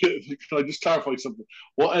 You'll make it. Can I just clarify something?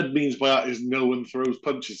 What Ed means by that is no one throws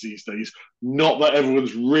punches these days. Not that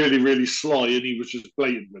everyone's really, really sly and he was just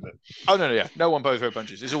blatant with it. Oh, no, yeah. No one both throw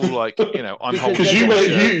punches. It's all like, I'm holding. Because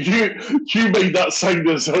you made that sound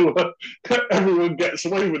as though everyone gets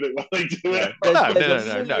away with it when they do it. There's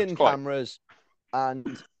a million cameras,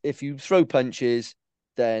 and if you throw punches,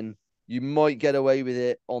 then you might get away with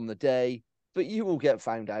it on the day, but you will get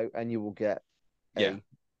found out and you will get a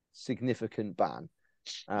significant ban.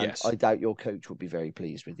 And I doubt your coach will be very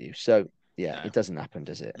pleased with you. So, it doesn't happen,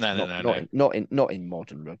 does it? No. Not in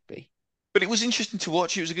modern rugby. But it was interesting to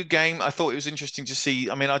watch. It was a good game. I thought it was interesting to see.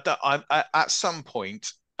 I mean, I at some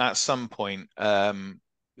point,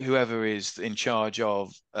 whoever is in charge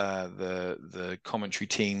of the commentary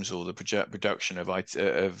teams or the production of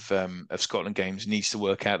Scotland games needs to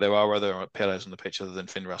work out there are other players on the pitch other than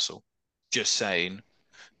Finn Russell. Just saying.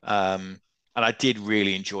 And I did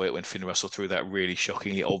really enjoy it when Finn Russell threw that really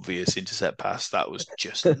shockingly obvious intercept pass. That was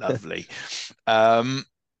just lovely.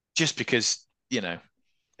 Just because,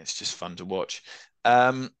 it's just fun to watch.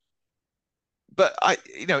 But I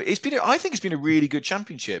think it's been a really good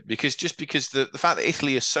championship because the fact that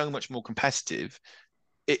Italy is so much more competitive,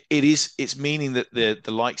 it's meaning that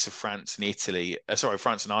the likes of France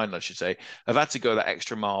and Ireland, I should say, have had to go that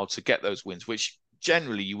extra mile to get those wins, which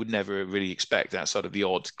generally you would never really expect outside of the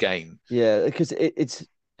odd game. Yeah, because it's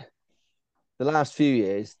the last few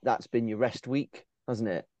years that's been your rest week, hasn't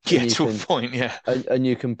it? Yeah, to a point, yeah. And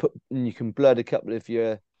you can blood a couple of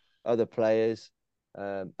your other players.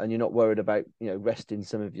 And you're not worried about resting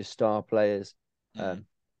some of your star players,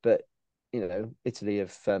 but Italy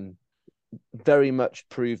have very much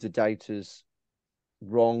proved the doubters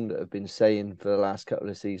wrong that have been saying for the last couple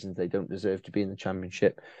of seasons they don't deserve to be in the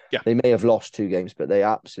championship. Yeah, they may have lost 2 games, but they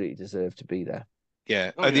absolutely deserve to be there. Yeah,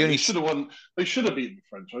 they should have won. They should have beaten the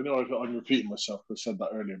French. I know I'm repeating myself. I said that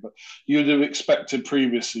earlier, but you'd have expected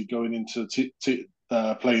previously going into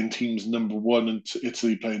playing teams number one and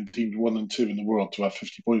Italy playing teams 1 and 2 in the world to have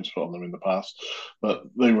 50 points put on them in the past. But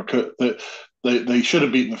they should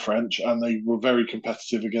have beaten the French, and they were very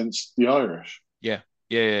competitive against the Irish. Yeah.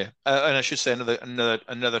 And I should say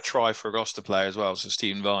another try for a Gloucester player as well. So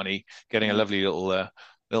Stephen Varney getting a lovely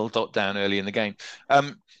little dot down early in the game.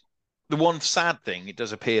 The one sad thing, it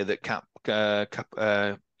does appear that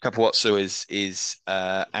Capuozzo is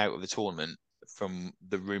out of the tournament from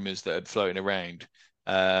the rumours that had floating around.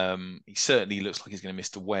 He certainly looks like he's going to miss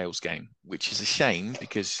the Wales game, which is a shame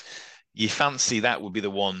because you fancy that would be the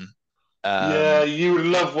one. Yeah, you would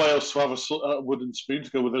love Wales to have a wooden spoon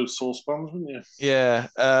to go with those saucepans, wouldn't you? Yeah.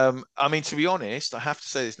 I mean, to be honest, I have to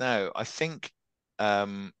say this now. I still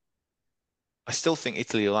think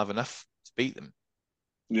Italy will have enough to beat them.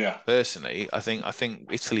 Yeah. Personally, I think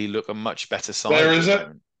Italy look a much better side. Where is it?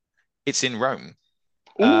 It's in Rome.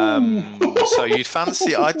 So you'd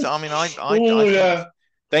fancy. Yeah.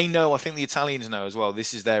 They know. I think the Italians know as well.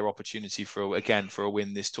 This is their opportunity for a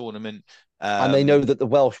win this tournament, and they know that the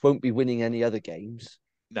Welsh won't be winning any other games.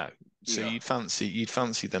 No, so you'd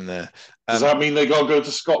fancy them there. Does that mean they got to go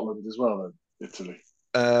to Scotland as well? Then Italy.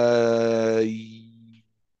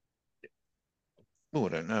 I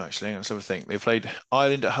don't know actually. Let's have a think. They played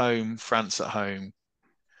Ireland at home, France at home.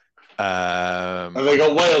 And they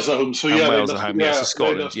got Wales at home, so Wales at home. So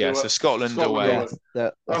Scotland. So Scotland away.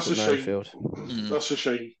 That's a shame. That's a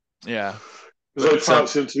shame. Yeah, because they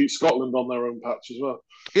fancy them to beat Scotland on their own patch as well.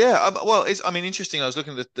 Yeah, well, it's interesting. I was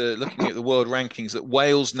looking at the world rankings. That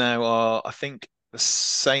Wales now are, I think,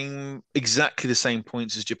 exactly the same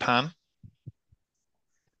points as Japan.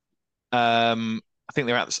 I think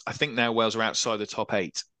now Wales are outside the top 8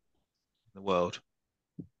 in the world.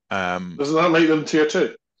 Doesn't that make them tier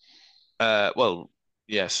 2? Well,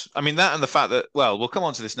 yes. I mean that, and the fact that we'll come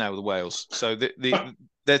on to this now with Wales. So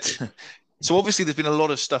so obviously there's been a lot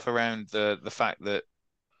of stuff around the fact that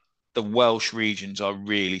the Welsh regions are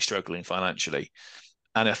really struggling financially,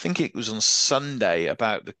 and I think it was on Sunday it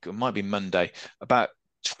might be Monday, about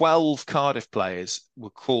 12 Cardiff players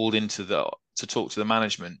were called into to talk to the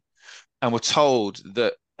management, and were told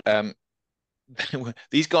that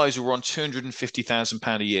these guys were on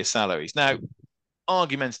 £250,000 a year salaries. Now,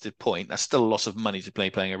 argumentative point, that's still a lot of money to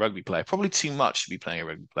playing a rugby player. Probably too much to be playing a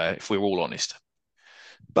rugby player, if we're all honest.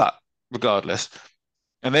 But regardless,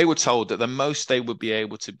 and they were told that the most they would be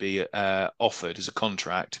able to be offered as a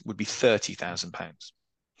contract would be £30,000.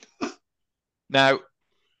 Now,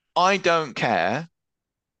 I don't care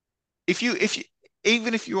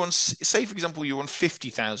even if you're on, say for example, you're on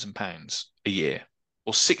 £50,000 a year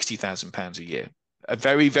or £60,000 a year, a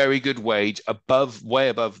very, very good wage, way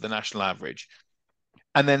above the national average.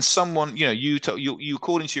 And then someone, you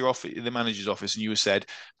called into your office, the manager's office, and you were said,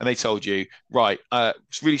 and they told you, right,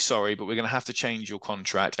 really sorry, but we're going to have to change your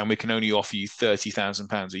contract, and we can only offer you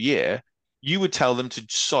 £30,000 a year. You would tell them to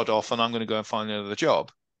sod off, and I'm going to go and find another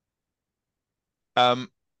job. I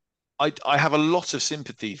have a lot of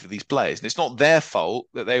sympathy for these players, and it's not their fault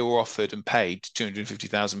that they were offered and paid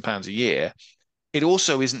 £250,000 a year. It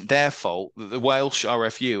also isn't their fault that the Welsh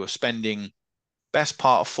RFU are spending best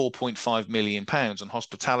part of £4.5 million on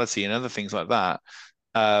hospitality and other things like that.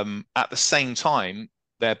 At the same time,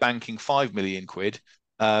 they're banking £5 million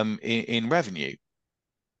in revenue,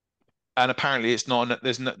 and apparently it's not.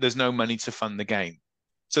 There's no money to fund the game.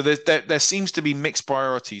 So there seems to be mixed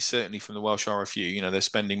priorities, certainly from the Welsh RFU. They're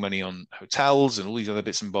spending money on hotels and all these other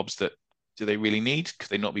bits and bobs that do they really need? Could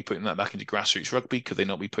they not be putting that back into grassroots rugby? Could they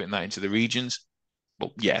not be putting that into the regions?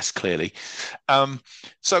 Well, yes, clearly.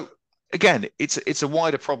 So again, it's a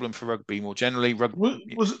wider problem for rugby more generally.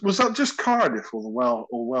 Was that just Cardiff or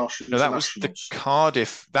Welsh? No, that was the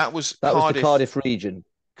Cardiff. That was the Cardiff region.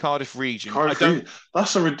 Cardiff region.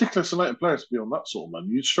 That's a ridiculous amount of players to be on that sort of money.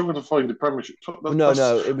 You'd struggle to find a Premiership. No,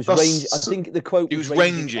 it was range. I think the quote was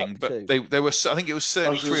ranging, but there were. I think it was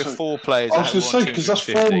certainly 3 or 4 players. I was going to say because that's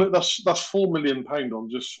 £4 million on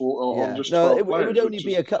just on just 12 it would only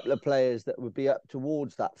be a couple of players that would be up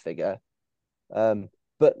towards that figure.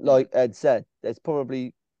 But like Ed said, there's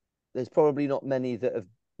probably not many that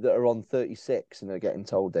are on 36 and are getting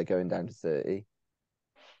told they're going down to 30.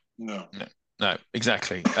 No,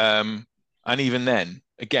 exactly. And even then,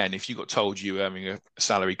 again, if you got told you were having a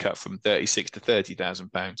salary cut from 36 to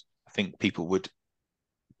 £30,000, I think people would.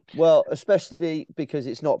 Well, especially because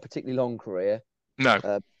it's not a particularly long career.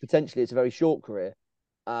 No. Potentially, it's a very short career,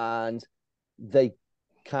 and they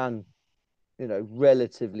can,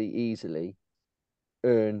 relatively easily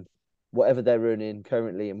earn whatever they're earning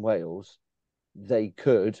currently in Wales. They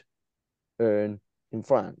could earn in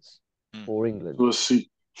France or England. We'll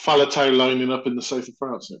see Faletau lining up in the south of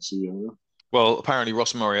France next year. Well, apparently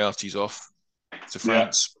Ross Moriarty's off to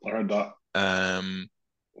France. I heard that. Um,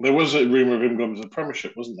 There was a rumor of him going to the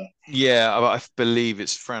Premiership, wasn't there? yeah, I believe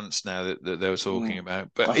it's France now that they were talking about.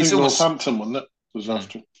 But I it's think almost, Northampton, wasn't it? Was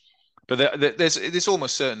after. but there's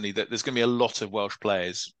almost certainly that there's going to be a lot of Welsh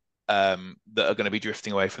players that are going to be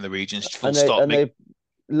drifting away from the regions. Full And stop. they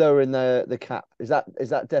lowering the cap. Is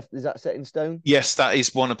that set in stone? Yes, that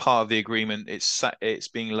is one part of the agreement. It's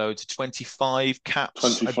being lowered to 25 caps,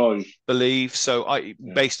 25. I believe. So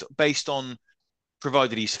based on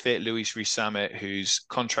provided he's fit, Louis Rees-Zammit, whose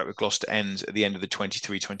contract with Gloucester ends at the end of the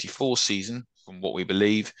 23-24 season, from what we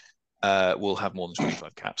believe, will have more than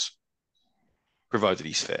 25 caps, provided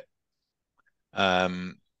he's fit.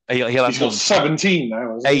 He'll have He's got 17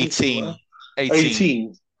 now. 18.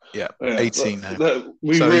 18. Yeah, 18 now.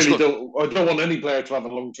 We so really don't. I don't want any player to have a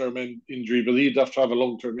long-term injury, but he'd have to have a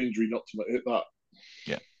long-term injury not to hit that.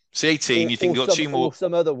 Yeah. See, 18. You think you've got 2 more? Or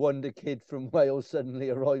some other wonder kid from Wales suddenly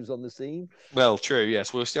arrives on the scene. Well, true.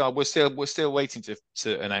 Yes, we're still waiting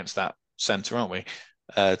to announce that centre, aren't we?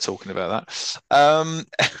 Talking about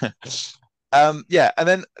that. Yeah, and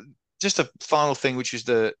then just a final thing, which is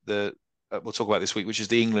the we'll talk about this week, which is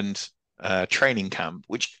the England training camp,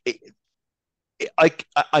 which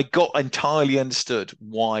I got entirely understood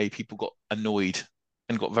why people got annoyed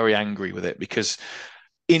and got very angry with it, because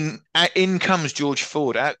in comes George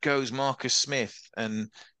Ford, out goes Marcus Smith, and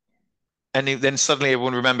then suddenly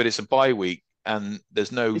everyone remembered it's a bye week and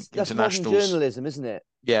there's no internationals. That's modern journalism, isn't it?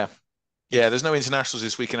 Yeah, there's no internationals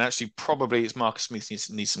this week, and actually probably it's Marcus Smith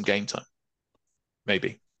needs some game time,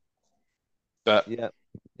 maybe. But yeah,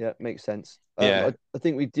 makes sense. Yeah, I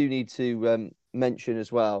think we do need to mention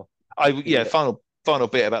as well. Final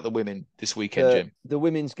bit about the women this weekend, Jim. The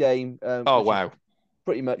women's game. Wow!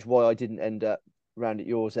 Pretty much why I didn't end up round at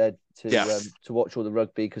yours, Ed, to watch all the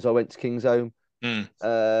rugby, because I went to Kingsholm.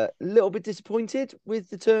 A little bit disappointed with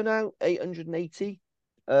the turnout, 880.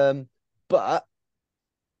 But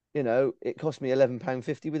you know, it cost me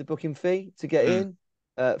 £11.50 with a booking fee to get in.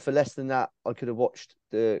 For less than that, I could have watched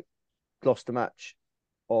the Gloucester match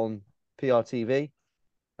on PRTV.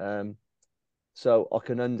 So I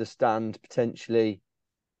can understand potentially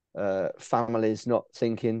families not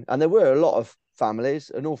thinking, and there were a lot of families,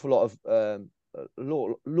 an awful lot of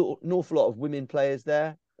an awful lot of women players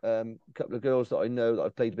there. A couple of girls that I know that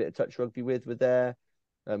I've played a bit of touch rugby with were there.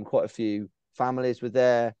 Quite a few families were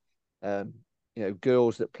there. You know,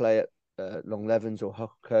 girls that play at Long Levens or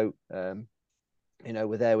Hucklecote, you know,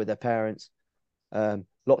 were there with their parents.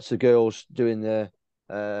 Lots of girls doing the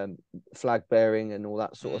flag bearing and all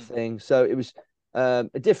that sort of thing. So it was a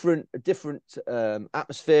different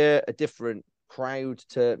atmosphere, a different crowd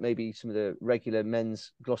to maybe some of the regular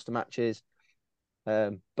men's Gloucester matches.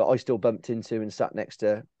 But I still bumped into and sat next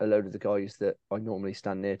to a load of the guys that I normally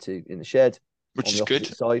stand near to in the shed. Which is good.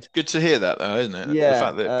 Side. Good to hear that, though, isn't it? Yeah. The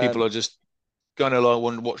fact that people are just going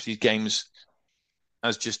along and watch these games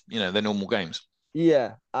as just, you know, they're normal games.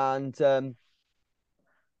 Yeah, and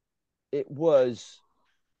it was,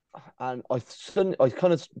 and I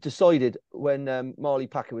kind of decided when Marley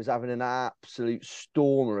Packer was having an absolute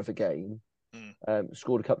stormer of a game,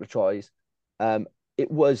 scored a couple of tries. It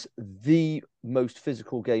was the most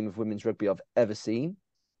physical game of women's rugby I've ever seen.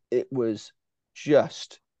 It was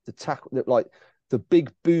just the tackle, like the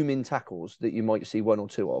big booming tackles that you might see one or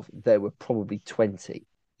two of. There were probably 20.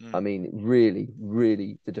 I mean, really,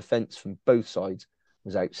 really, the defense from both sides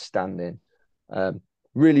was outstanding.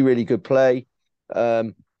 Really, really good play.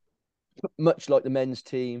 Much like the men's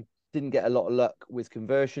team, didn't get a lot of luck with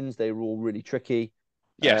conversions. They were all really tricky.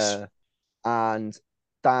 Yes. And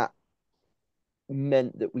that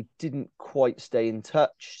meant that we didn't quite stay in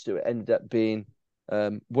touch. So it ended up being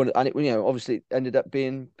one, and it, you know, obviously ended up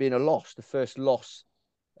being a loss, the first loss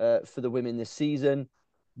for the women this season.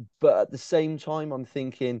 But at the same time, I'm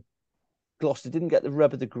thinking Gloucester didn't get the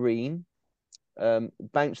rub of the green.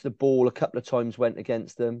 Bounced the ball a couple of times, went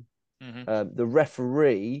against them. The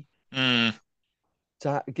referee to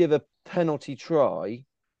give a penalty try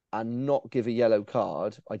and not give a yellow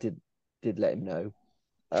card. I did let him know.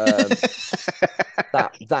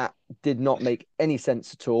 That did not make any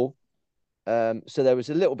sense at all. So there was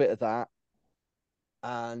a little bit of that,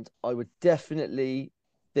 and I would definitely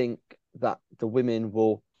think that the women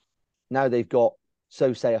will, now they've got,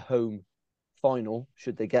 so say, a home final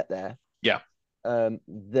should they get there. Yeah.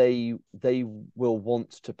 They will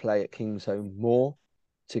want to play at Kingsholm more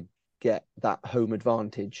to get that home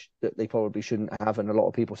advantage that they probably shouldn't have, and a lot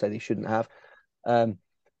of people say they shouldn't have.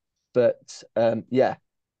 But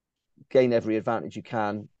gain every advantage you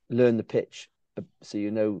can, learn the pitch so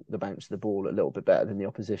you know the bounce of the ball a little bit better than the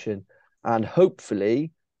opposition, and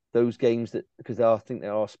hopefully those games because I think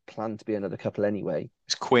there are planned to be another couple anyway.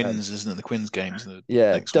 It's Quins, isn't it? The Quins games.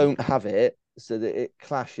 Don't have it so that it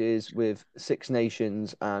clashes with Six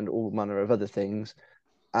Nations and all manner of other things.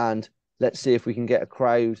 And let's see if we can get a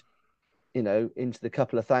crowd, into the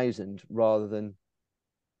couple of thousand rather than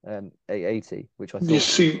 880, which I thought. You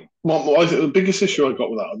see, I think the biggest issue I got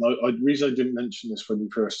with that, and the reason I didn't mention this when you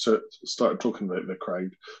first started talking about the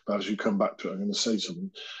crowd, but as you come back to it, I'm going to say something.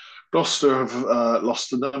 Gloucester have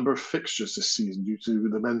lost a number of fixtures this season due to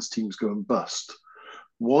the men's teams going bust.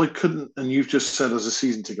 Why couldn't, and you've just said as a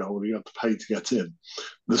season ticket holder, you have to pay to get in.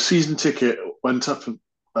 The season ticket went up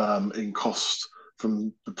in cost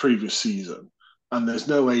from the previous season, and there's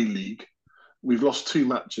no A-League. We've lost 2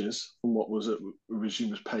 matches from what was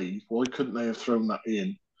originally was paid. Why couldn't they have thrown that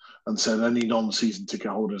in and said any non-season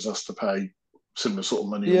ticket holders has to pay similar sort of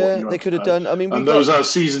money? Yeah, they could have done. I mean, and those are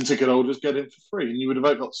season ticket holders get in for free, and you would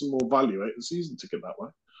have got some more value out of the season ticket that way.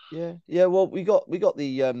 Yeah. Well, we got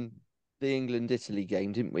the England-Italy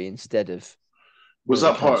game, didn't we? Instead of was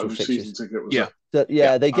that part of the season ticket?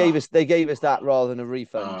 They gave us that rather than a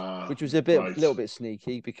refund, which was little bit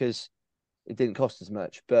sneaky because it didn't cost as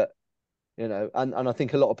much, but. And I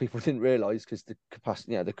think a lot of people didn't realise because the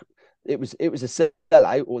capacity, it was a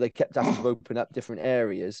sellout, or they kept having to open up different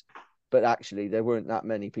areas, but actually there weren't that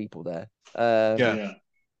many people there. But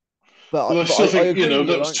I still think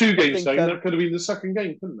that was 2 games. That could have been the second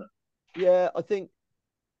game, couldn't it? Yeah, I think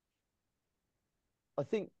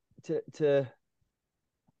to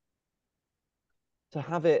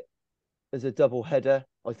have it as a double header,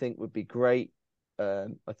 I think would be great. I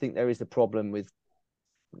think there is the problem with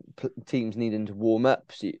teams needing to warm up.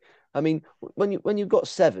 So, I mean, when you've got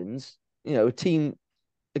sevens, a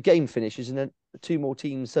game finishes and then 2 more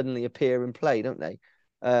teams suddenly appear and play, don't they?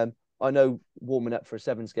 I know warming up for a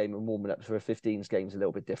sevens game and warming up for a 15s game is a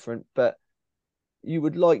little bit different, but you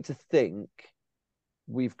would like to think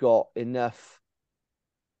we've got enough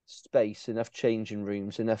space, enough changing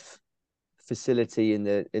rooms, enough facility in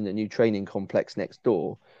the new training complex next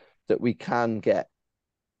door that we can get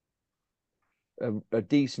a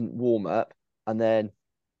decent warm up, and then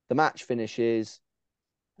the match finishes,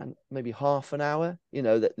 and maybe half an hour.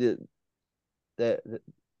 That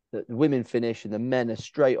the women finish and the men are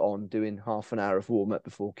straight on doing half an hour of warm up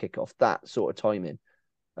before kickoff. That sort of timing,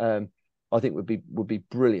 I think would be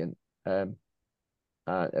brilliant. It'd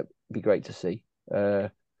be great to see.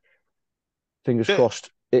 Fingers crossed.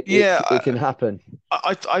 It can happen.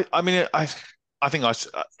 I mean, I think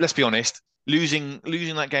let's be honest. Losing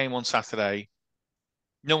that game on Saturday.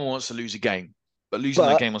 No one wants to lose a game, but losing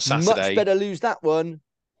that game on Saturday, much better lose that one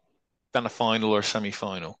than a final or a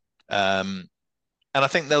semi-final. And I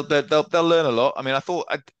think they'll learn a lot. I mean, I thought,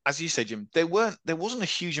 as you said, Jim, there wasn't a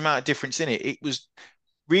huge amount of difference in it. It was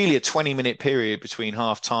really a 20-minute period between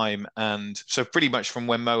half time and so pretty much from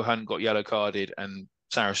when Mo Hunt got yellow carded and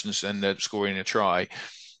Saracens ended up scoring a try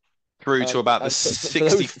through to about the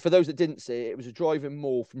 60. For those that didn't see it, it was a driving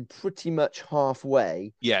maul from pretty much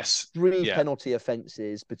halfway. Yes. 3 penalty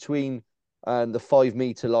offences between the 5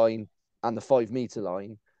 metre line and the 5 metre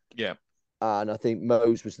line. Yeah. And I think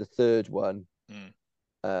Mo's was the third one.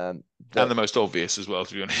 And the most obvious as well,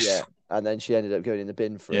 to be honest. Yeah. And then she ended up going in the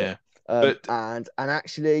bin for it. But and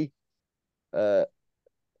actually,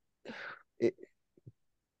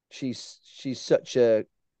 she's such a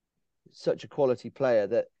quality player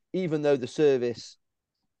that even though the service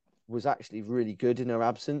was actually really good in her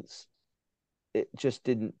absence, it just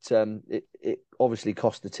didn't. It obviously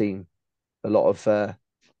cost the team a lot of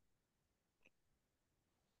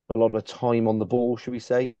time on the ball, should we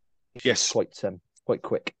say? Yes, quite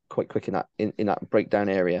quick in that breakdown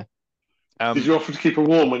area. Did you offer to keep her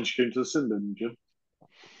warm when she came to the Sin, didn't you?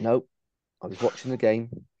 No, I was watching the game.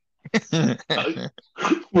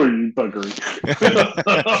 Were you buggery?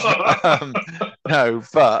 No,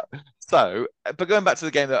 but going back to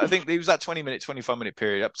the game, though, I think it was that 20-minute, 25-minute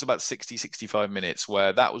period up to about 60, 65 minutes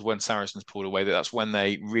where that was when Saracens pulled away. That's when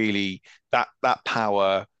they really, that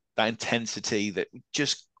power, that intensity that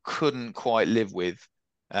just couldn't quite live with,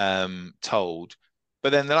 told. But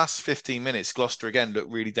then the last 15 minutes, Gloucester again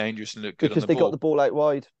looked really dangerous and looked good because on the they ball. got the ball out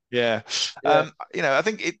wide. Yeah. I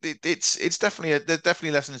think it's definitely there's definitely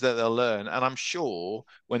lessons that they'll learn, and I'm sure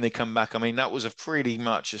when they come back, I mean that was a pretty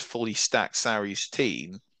much a fully stacked Sarries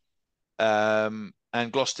team, and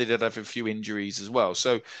Gloucester did have a few injuries as well.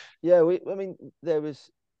 So yeah, I mean there was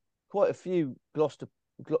quite a few of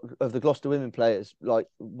the Gloucester women players like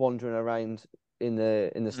wandering around in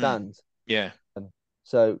the stands. Yeah.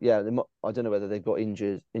 So yeah, I don't know whether they've got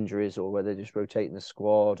injuries or whether they're just rotating the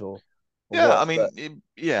squad or Yeah, what, I mean, but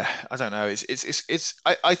yeah, I don't know.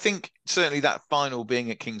 I think certainly that final being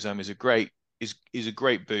at Kingsholm is a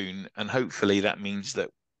great boon, and hopefully that means that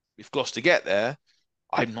if Gloucester get there,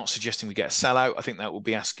 I'm not suggesting we get a sellout. I think that will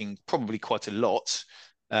be asking probably quite a lot.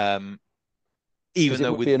 Even because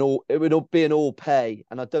though it would be an all pay,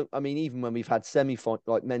 and I mean, even when we've had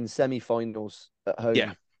men's semi-finals at yeah,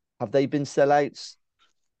 home, have they been sellouts?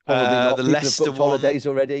 Probably not. the People have Leicester booked one, holidays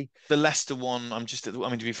already. the Leicester one, I mean,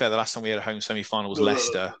 to be fair, the last time we had a home semi-final was The,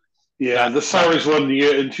 Leicester. yeah, That the that Sarries one the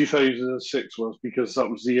year in 2006 was because that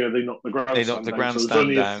was the year they knocked the they knocked grandstand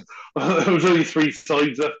the down. So grandstand down. it was only three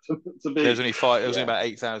sides left to There was be. only five. There was only Yeah, about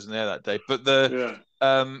 8,000 there that day.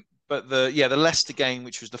 Yeah. The Leicester game,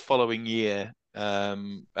 which was the following year,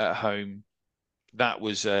 at home, that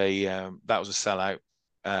was a sellout.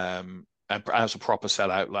 And as a proper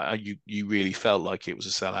sellout, like you really felt like it was a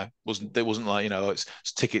sellout. There wasn't like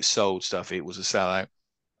it's tickets sold stuff. It was a sellout.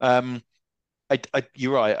 Um,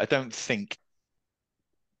 you're right. I don't think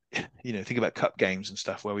think about cup games and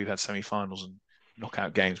stuff where we've had semi-finals and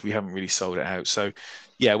knockout games. We haven't really sold it out. So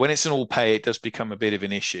yeah, when it's an all pay, it does become a bit of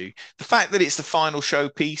an issue. The fact that it's the final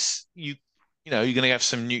showpiece, you're going to have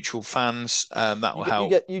some neutral fans. That will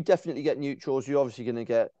help. you definitely get neutrals. You're obviously going to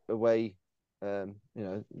get away,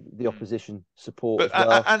 the opposition support But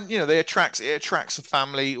as well. it attracts a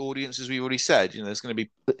family audience, as we already said. There's going to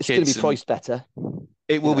be But it's going to kids be and priced better.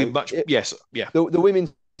 it will be much. Yes, yeah. The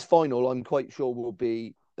women's final, I'm quite sure, will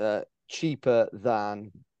be cheaper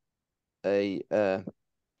than a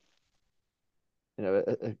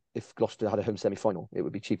if Gloucester had a home semi final, it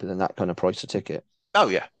would be cheaper than that kind of price a ticket. Oh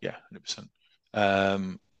yeah, yeah,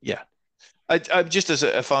 100%. Yeah. I just as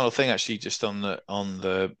a final thing, actually, just on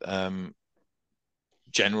the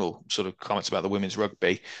general sort of comments about the women's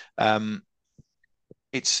rugby.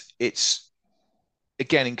 It's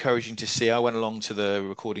again encouraging to see. I went along to the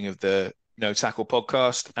recording of the No Tackle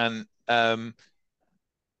podcast, and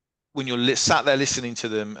when you're sat there listening to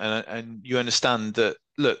them, and you understand that,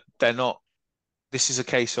 look, they're not. This is a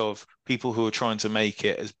case of people who are trying to make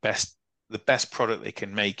it the best product they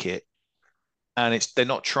can make it, and they're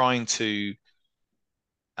not trying to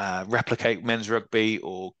replicate men's rugby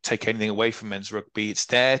or take anything away from men's rugby. It's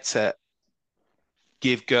there to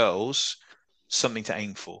give girls something to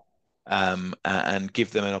aim for, and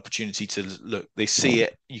give them an opportunity to look. They see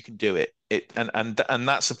it, you can do it. And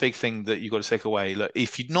that's a big thing that you've got to take away. Look,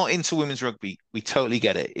 if you're not into women's rugby, we totally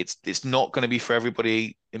get it. It's not going to be for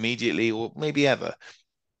everybody immediately or maybe ever,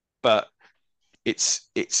 but it's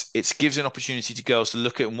gives an opportunity to girls to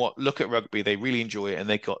look at rugby. They really enjoy it, and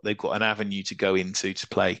they've got an avenue to go into to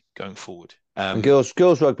play going forward. And girls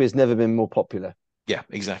rugby has never been more popular. Yeah,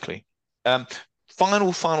 exactly.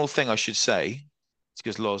 Final thing I should say,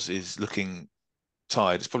 because Loz is looking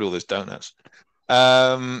tired. It's probably all those donuts.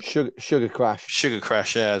 Sugar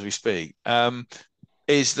crash. Yeah, as we speak.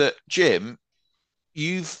 Is that Jim?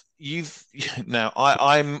 You've now.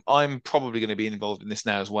 I'm probably going to be involved in this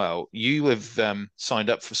now as well. You have signed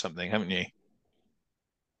up for something, haven't you?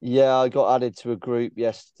 Yeah, I got added to a group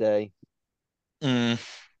yesterday. Vets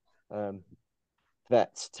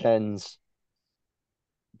tens.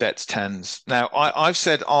 Now I've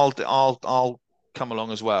said I'll come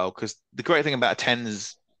along as well, because the great thing about a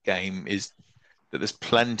tens game is that there's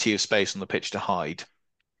plenty of space on the pitch to hide,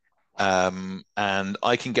 and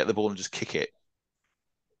I can get the ball and just kick it.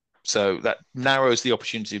 So that narrows the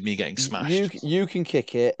opportunity of me getting smashed. You can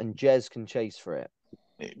kick it, and Jez can chase for it.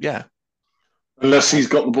 Yeah. Unless he's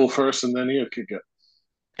got the ball first, and then he'll kick it.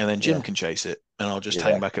 And then Jim can chase it, and I'll just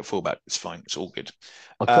hang back at fullback. It's fine. It's all good.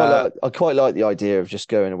 I quite like the idea of just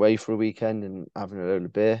going away for a weekend and having a load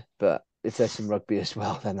of beer. But if there's some rugby as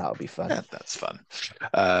well, then that'll be fun. Yeah, that's fun.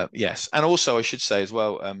 Yes, and also I should say as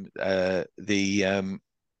well, the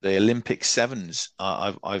Olympic sevens.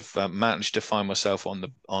 I've managed to find myself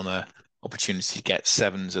on a opportunity to get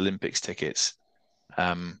sevens Olympics tickets,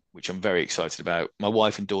 which I'm very excited about. My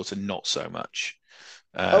wife and daughter not so much.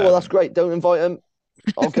 Well, that's great. Don't invite them.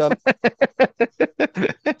 I'll come.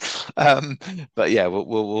 But yeah,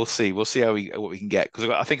 we'll see. We'll see what we can get, because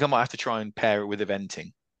I think I might have to try and pair it with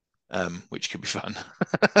eventing, which could be fun,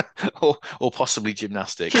 or possibly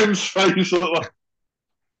gymnastics. Jim's face.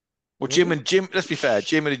 Well, Jim. Let's be fair.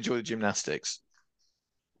 Jim would enjoy the gymnastics.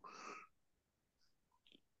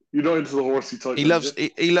 You're not into the horsey type. He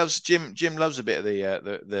loves Jim. Jim loves a bit of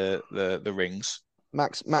the rings.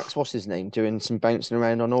 Max, what's his name? Doing some bouncing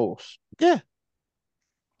around on horse. Yeah.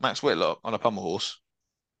 Max Whitlock on a pummel horse.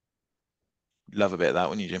 Love a bit of that,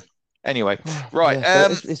 wouldn't you, Jim? Anyway, right. Yeah,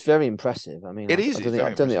 it's very impressive. I mean, it is. I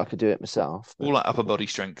don't think I could do it myself. But... all that upper body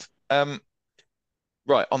strength.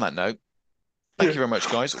 Right. On that note, Thank you very much,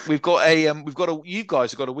 guys. You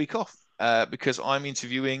guys have got a week off because I'm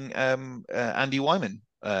interviewing Andy Wyman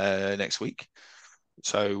next week.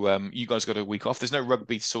 So you guys got a week off. There's no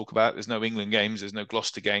rugby to talk about. There's no England games. There's no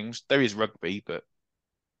Gloucester games. There is rugby, but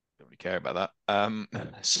don't really care about that. And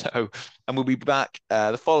we'll be back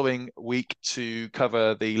the following week to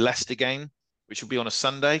cover the Leicester game, which will be on a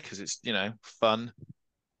Sunday because it's fun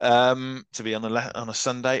to be on a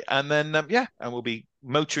Sunday, and then and we'll be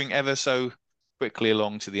motoring ever so quickly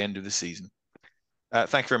along to the end of the season.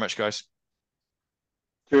 Thank you very much, guys.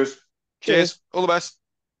 Cheers. Cheers. All the best.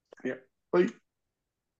 Yeah. Bye.